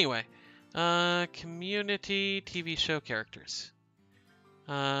 Anyway. Community TV show characters.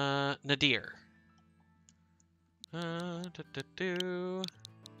 Nadir. Nadir.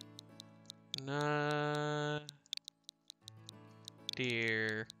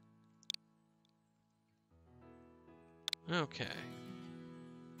 Okay.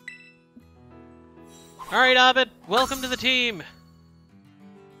 Alright, Abed, welcome to the team!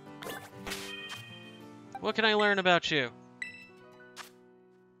 What can I learn about you?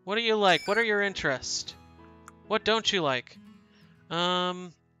 What do you like? What are your interests? What don't you like?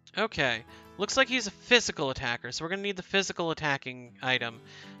 Okay. Looks like he's a physical attacker, so we're gonna need the physical attacking item.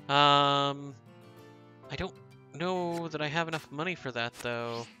 I don't know that I have enough money for that,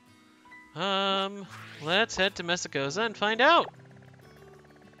 though. Let's head to Mesagoza and find out.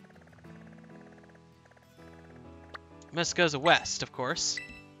 Mesagoza West, of course.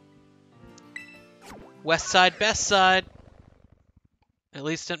 West side, best side. At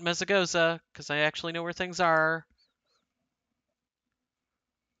least at Mesagoza, because I actually know where things are.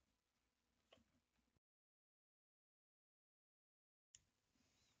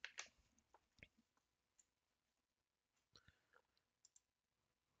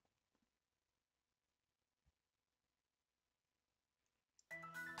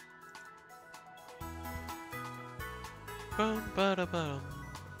 Bum ba da bum.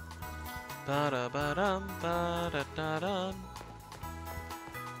 Ba da ba dum ba da da dum.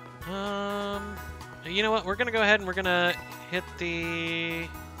 You know what? We're gonna go ahead and we're gonna hit the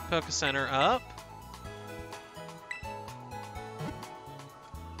Poké Center up.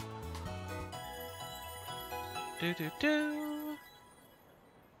 Do do do.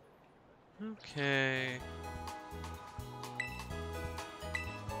 Okay.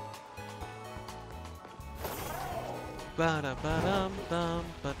 Ba da ba dum bum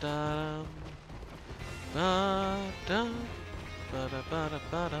ba da dum ba dum. Ba-da ba-da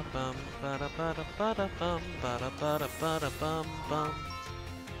ba-da bum ba-da ba-da ba-da bum ba-da ba-da ba-da bum bum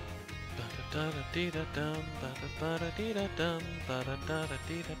ba-da-da-da-dee-da-dum ba-da-ba-da-dee-da-dum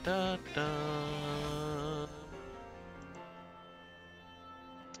ba-da-da-da-dee-da-da-dum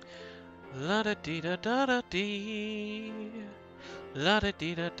la-da-dee-da-da-da-dee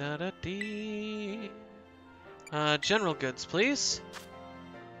la-da-dee-da-da-da-dee. General goods, please.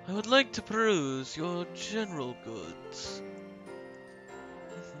 I would like to peruse your general goods.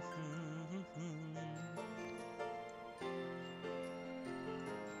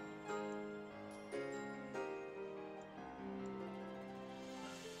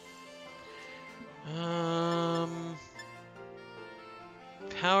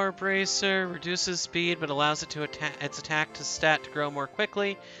 Power Bracer reduces speed but allows it to its attack to stat to grow more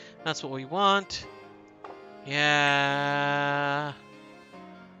quickly. That's what we want. Yeah.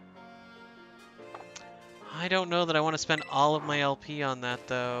 I don't know that I want to spend all of my LP on that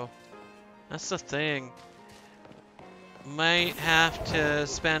though. That's the thing. Might have to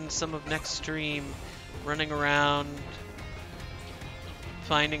spend some of next stream running around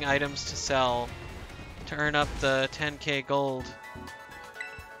finding items to sell to earn up the 10k gold.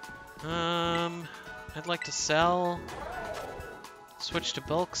 I'd like to sell. Switch to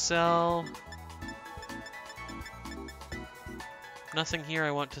bulk sell. Nothing here I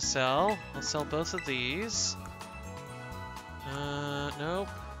want to sell. I'll sell both of these. Nope.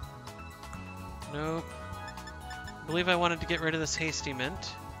 Nope. I believe I wanted to get rid of this hasty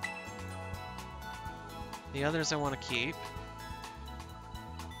mint. The others I want to keep.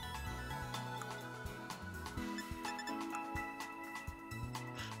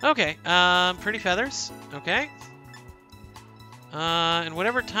 Okay, pretty feathers. Okay. And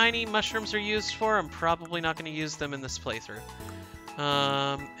whatever tiny mushrooms are used for, I'm probably not going to use them in this playthrough.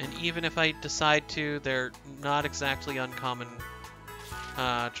 And even if I decide to, they're not exactly uncommon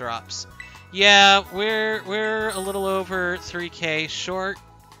drops. Yeah, we're a little over 3k short.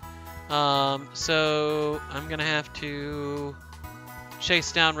 So I'm gonna have to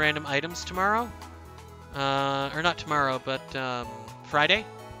chase down random items tomorrow. Or not tomorrow, but Friday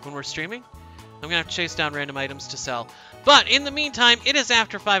when we're streaming. I'm gonna have to chase down random items to sell. But in the meantime, it is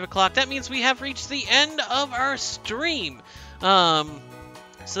after 5 o'clock. That means we have reached the end of our stream.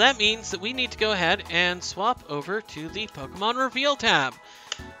 So that means that we need to go ahead and swap over to the Pokemon Reveal tab.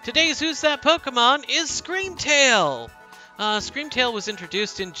 Today's Who's That Pokemon is Screamtail. Screamtail was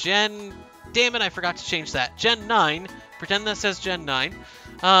introduced in Gen... Damn it, I forgot to change that. Gen 9. Pretend that says Gen 9.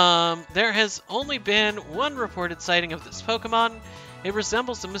 There has only been one reported sighting of this Pokemon. It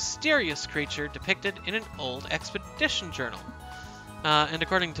resembles a mysterious creature depicted in an old expedition journal. And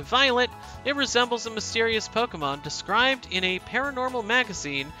according to Violet, it resembles a mysterious Pokemon described in a paranormal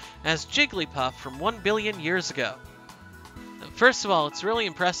magazine as Jigglypuff from 1 billion years ago. First of all, it's really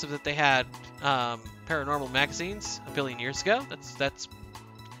impressive that they had paranormal magazines 1 billion years ago. That's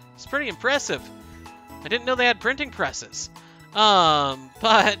pretty impressive. I didn't know they had printing presses. Yeah,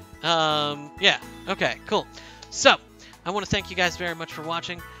 okay, cool. So, I want to thank you guys very much for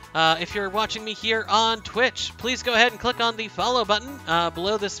watching. If you're watching me here on Twitch, please go ahead and click on the follow button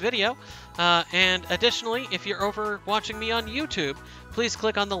below this video. And additionally, if you're over watching me on YouTube, please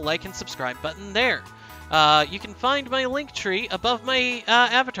click on the like and subscribe button there. You can find my link tree above my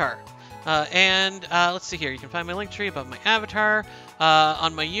avatar. Let's see here. You can find my link tree above my avatar.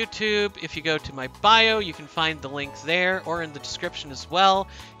 On my YouTube, if you go to my bio, you can find the link there or in the description as well.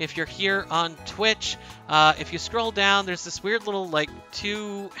 If you're here on Twitch, if you scroll down, there's this weird little like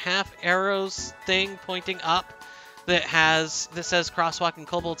 2 half arrows thing pointing up that says Crosswalk and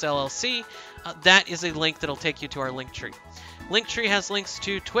Kobolds LLC. That is a link that'll take you to our link tree. Linktree has links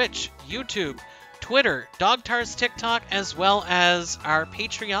to Twitch, YouTube, Twitter, Dogtar's TikTok, as well as our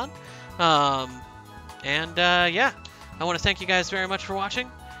Patreon. Yeah, I want to thank you guys very much for watching,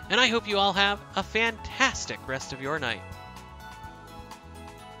 and I hope you all have a fantastic rest of your night.